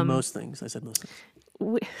Most things. I said most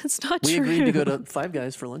things. it's not We true. agreed to go to Five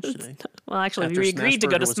Guys for lunch today. Well, actually, after we agreed to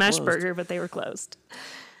go to Smashburger was Smash closed. Burger, but they were closed.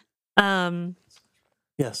 But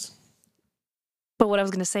Yes. what I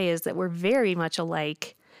was going to say is that we're very much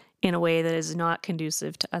alike in a way that is not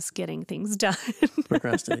conducive to us getting things done.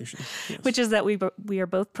 Procrastination. Yes. Which is that we are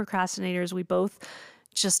both procrastinators. We both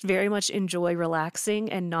just very much enjoy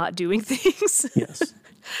relaxing and not doing things. Yes.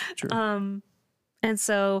 True. And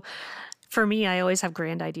so for me, I always have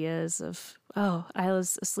grand ideas of, oh,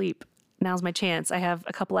 Isla's asleep. Now's my chance. I have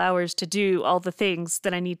a couple hours to do all the things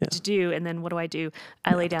that I need to do. And then what do?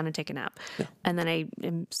 I lay down and take a nap. And then I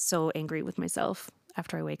am so angry with myself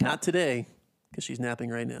after I wake up. Not today, because she's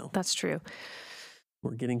napping right now. That's true.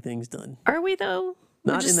 We're getting things done. Are we though?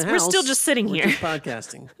 Not in the house. We're still just sitting We're here. just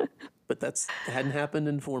podcasting. But that hadn't happened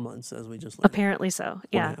in 4 months, as we just learned. Apparently so. 4.5.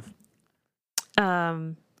 Yeah.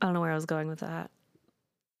 I don't know where I was going with that.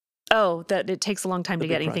 Oh, that it takes a long time The to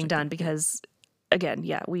get big anything project, done yeah. because, again,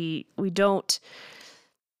 yeah, we don't.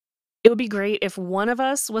 It would be great if one of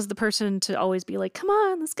us was the person to always be like, "Come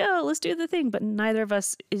on, let's go, let's do the thing," but neither of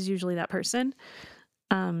us is usually that person.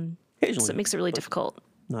 So Occasionally, it makes it really but difficult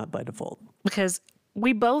not by default. because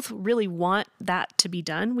we both really want that to be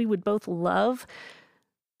done. We would both love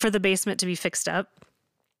for the basement to be fixed up.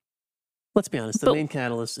 Let's be honest. The But main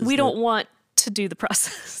catalyst is We that- don't want to do the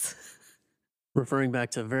process. referring back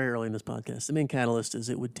to very early in this podcast, the main catalyst is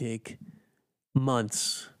it would take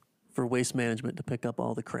months for Waste Management to pick up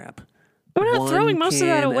all the crap. We're not One throwing most of that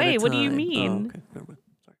can at a away. What do you time. mean? Oh, okay. Never mind.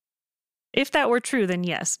 Sorry. If that were true, then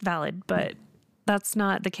yes, valid. But that's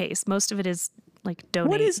not the case. Most of it is like donate.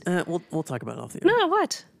 What is? We'll talk about it off the air. No,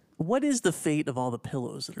 what? What is the fate of all the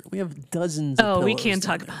pillows that are? We have dozens. Of Oh, we pillows can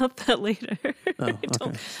down talk there. about that later. Oh, I don't-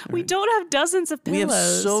 okay. We don't have dozens of pillows. We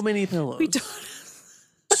have so many pillows. We don't.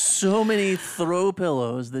 So many throw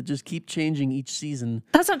pillows that just keep changing each season.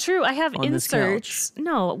 That's not true. I have On this inserts.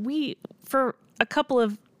 No, we for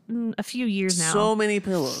a few years now. So many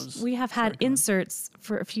pillows. We have had inserts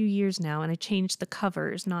for a few years now, and I changed the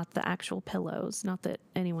covers, not the actual pillows. Not that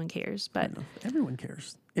anyone cares, but Everyone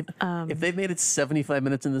cares. If they've made it 75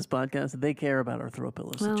 minutes in this podcast, they care about our throw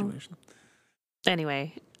pillow situation.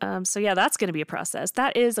 anyway, so yeah, that's going to be a process.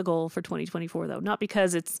 That is a goal for 2024, though, not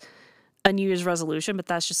because it's a New Year's resolution, but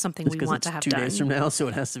that's just something It's we 'cause want it's to have 2 done. days from now, so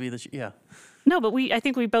it has to be this. Yeah. No, but I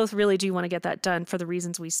think we both really do want to get that done for the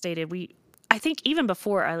reasons we stated. I think even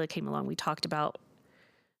before Isla came along, we talked about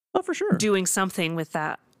Oh, for sure. doing something with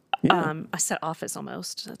that. Yeah. I said office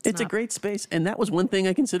almost. That's It's a not- great space, and that was one thing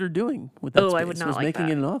I considered doing with that Oh, space. I would not was like making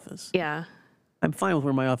that. it an office. Yeah. I'm fine with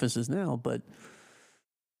where my office is now, but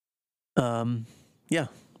yeah,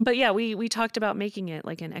 But yeah, we talked about making it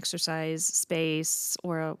like an exercise space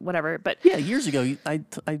or a whatever. But yeah. Years ago, I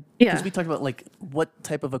Yeah. because we talked about like what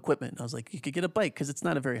type of equipment. I was like, you could get a bike because it's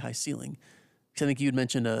not a very high ceiling. Because I think you had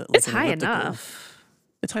mentioned it's an high elliptical. enough.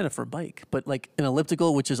 It's high enough for a bike, but like an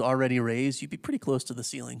elliptical, which is already raised, you'd be pretty close to the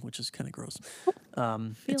ceiling, which is kind of gross. It's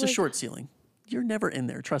a like- short ceiling. You're never in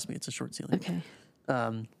there. Trust me, it's a short ceiling. Okay.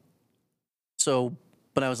 So,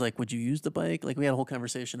 but I was like, would you use the bike? Like we had a whole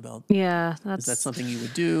conversation about, Yeah, is that something you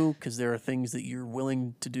would do? Because there are things that you're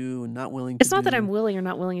willing to do and not willing to It's not that do. I'm willing or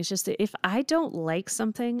not willing. It's just that if I don't like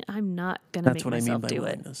something, I'm not gonna That's make what I mean myself by do it.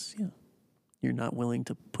 willingness. Yeah. You're not willing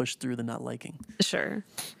to push through the not liking. Sure.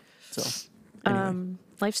 So, anyway.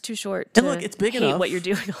 Life's too short to And look, it's big hate enough. what you're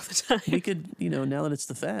doing all the time. we could, now that it's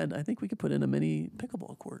the fad, I think we could put in a mini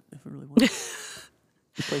pickleball court if we really wanted.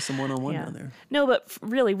 We play some one-on-one Yeah. down there. No, but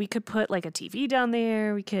really, we could put like a TV down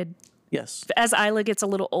there. We could, Yes. as Isla gets a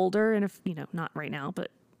little older, and if not right now,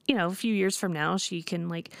 but a few years from now, she can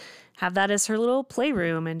like have that as her little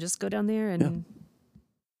playroom and just go down there and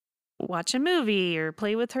watch a movie or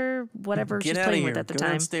play with her whatever Get she's out of playing here. with at the Go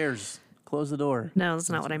time. downstairs. Close the door. No, that's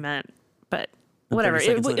not what I meant. But And whatever. 30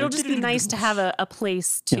 seconds It'll later, just be nice to have a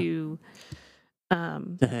place to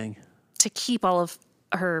to hang. to keep all of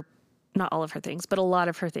her, not all of her things, but a lot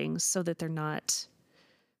of her things, so that they're not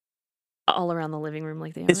all around the living room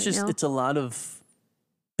like they are It's right just, now. it's a lot of,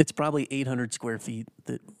 it's probably 800 square feet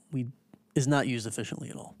that is not used efficiently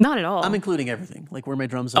at all. Not at all. I'm including everything, like where my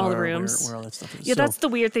drums All are, the rooms. where all that stuff is. Yeah, So, that's the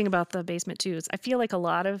weird thing about the basement too. Is I feel like a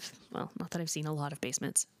lot of, well, not that I've seen a lot of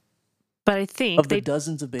basements, but I think of the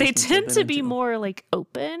dozens of they basements I've tend been to be into, more like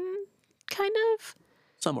open, kind of.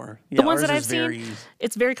 Some are. Yeah, The ones that ours I've is seen, very,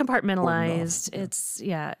 it's very Cordoned compartmentalized. off,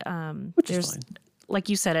 yeah. It's which is there's fine. like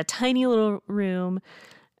you said, a tiny little room,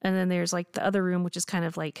 and then there's like the other room, which is kind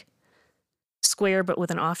of like square but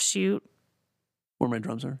with an offshoot. Where my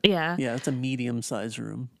drums are. Yeah, Yeah, it's a medium-sized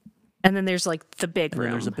room. and then there's like the big And then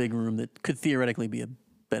room. there's a big room that could theoretically be a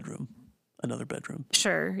bedroom, another bedroom.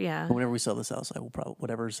 Sure, yeah. But whenever we sell this house, I will probably,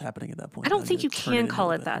 whatever's happening at that point. I don't I'm think gonna you turn can into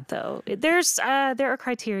call a it bedroom. that though. There are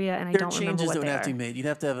criteria, and I There are don't remember changes what that would they have to are. be made. You'd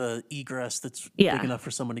have to have a egress that's Yeah. big enough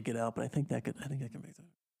for someone to get out, but I think I can make that.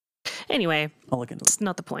 Anyway, I'll look into it. it's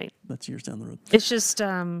not the point. That's years down the road. It's just,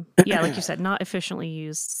 yeah, like you said, not efficiently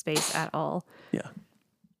used space at all. Yeah.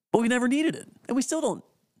 But we never needed it. And we still don't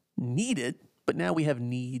need it, but now we have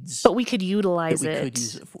needs. But we could utilize we it, could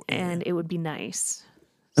use it for, yeah. and it would be nice.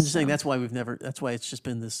 I'm just saying that's why that's why it's just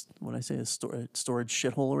been this, when I say a storage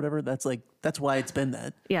shithole or whatever, that's why it's been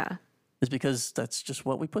that, Yeah, is because that's just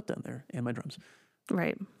what we put down there, and my drums.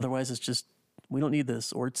 right. Otherwise, it's just, we don't need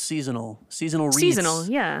this, or it's seasonal wreaths. Seasonal,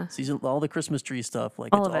 yeah. All the Christmas tree stuff,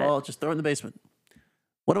 like All it's of it. all just throw it in the basement.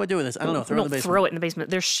 What do I do with this? I don't know. We Throw it in don't the basement. throw it in the basement.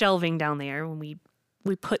 There's shelving down there when we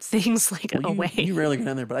we put things like Well, away. you rarely go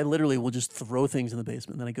down there, but I literally will just throw things in the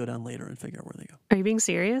basement. Then I go down later and figure out where they go. Are you being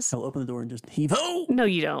serious? I'll open the door and just heave. Oh No,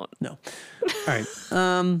 you don't. no! All right,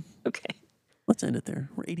 Okay. let's end it there.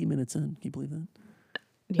 We're 80 minutes in. Can you believe that?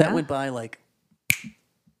 Yeah. That went by like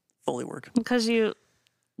fully work. Because you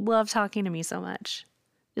love talking to me so much.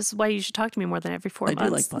 This is why you should talk to me more than every 4 I do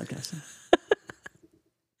like months. podcasting.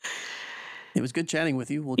 It was good chatting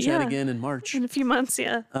with you. We'll chat Yeah. again in March. In a few months,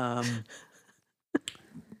 yeah.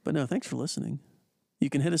 But no, thanks for listening. You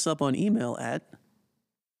can hit us up on email at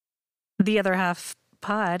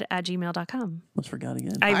theotherhalfpod@gmail.com. almost forgot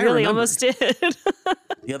again. I really remembered. almost did.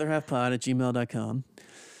 theotherhalfpod@gmail.com.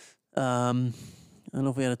 I don't know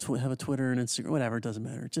if we had have a Twitter and Instagram, whatever, it doesn't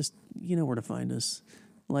matter. Just, you know where to find us.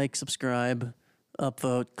 Like, subscribe,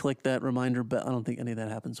 upvote, click that reminder bell. I don't think any of that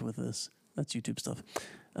happens with this. That's YouTube stuff.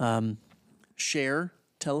 Share,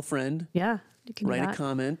 tell a friend, Yeah. You can do write a that.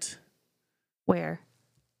 comment Where?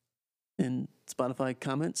 in Spotify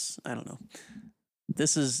comments. I don't know.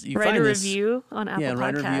 This is, you Write find a this. review on Apple Yeah, Podcasts.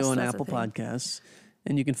 write a review on That's the Apple thing. Podcasts.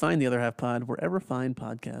 And you can find The Other Half Pod wherever fine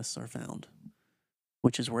podcasts are found,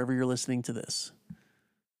 which is wherever you're listening to this.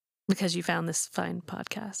 Because you found this fine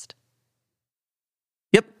podcast.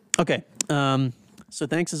 Yep. Okay. So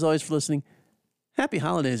thanks as always for listening. Happy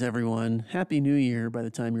holidays, everyone. Happy New Year by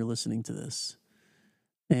the time you're listening to this.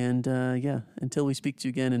 And yeah, until we speak to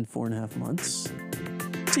you again in 4.5 months.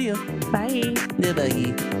 See ya. Bye.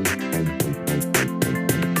 Bye-bye.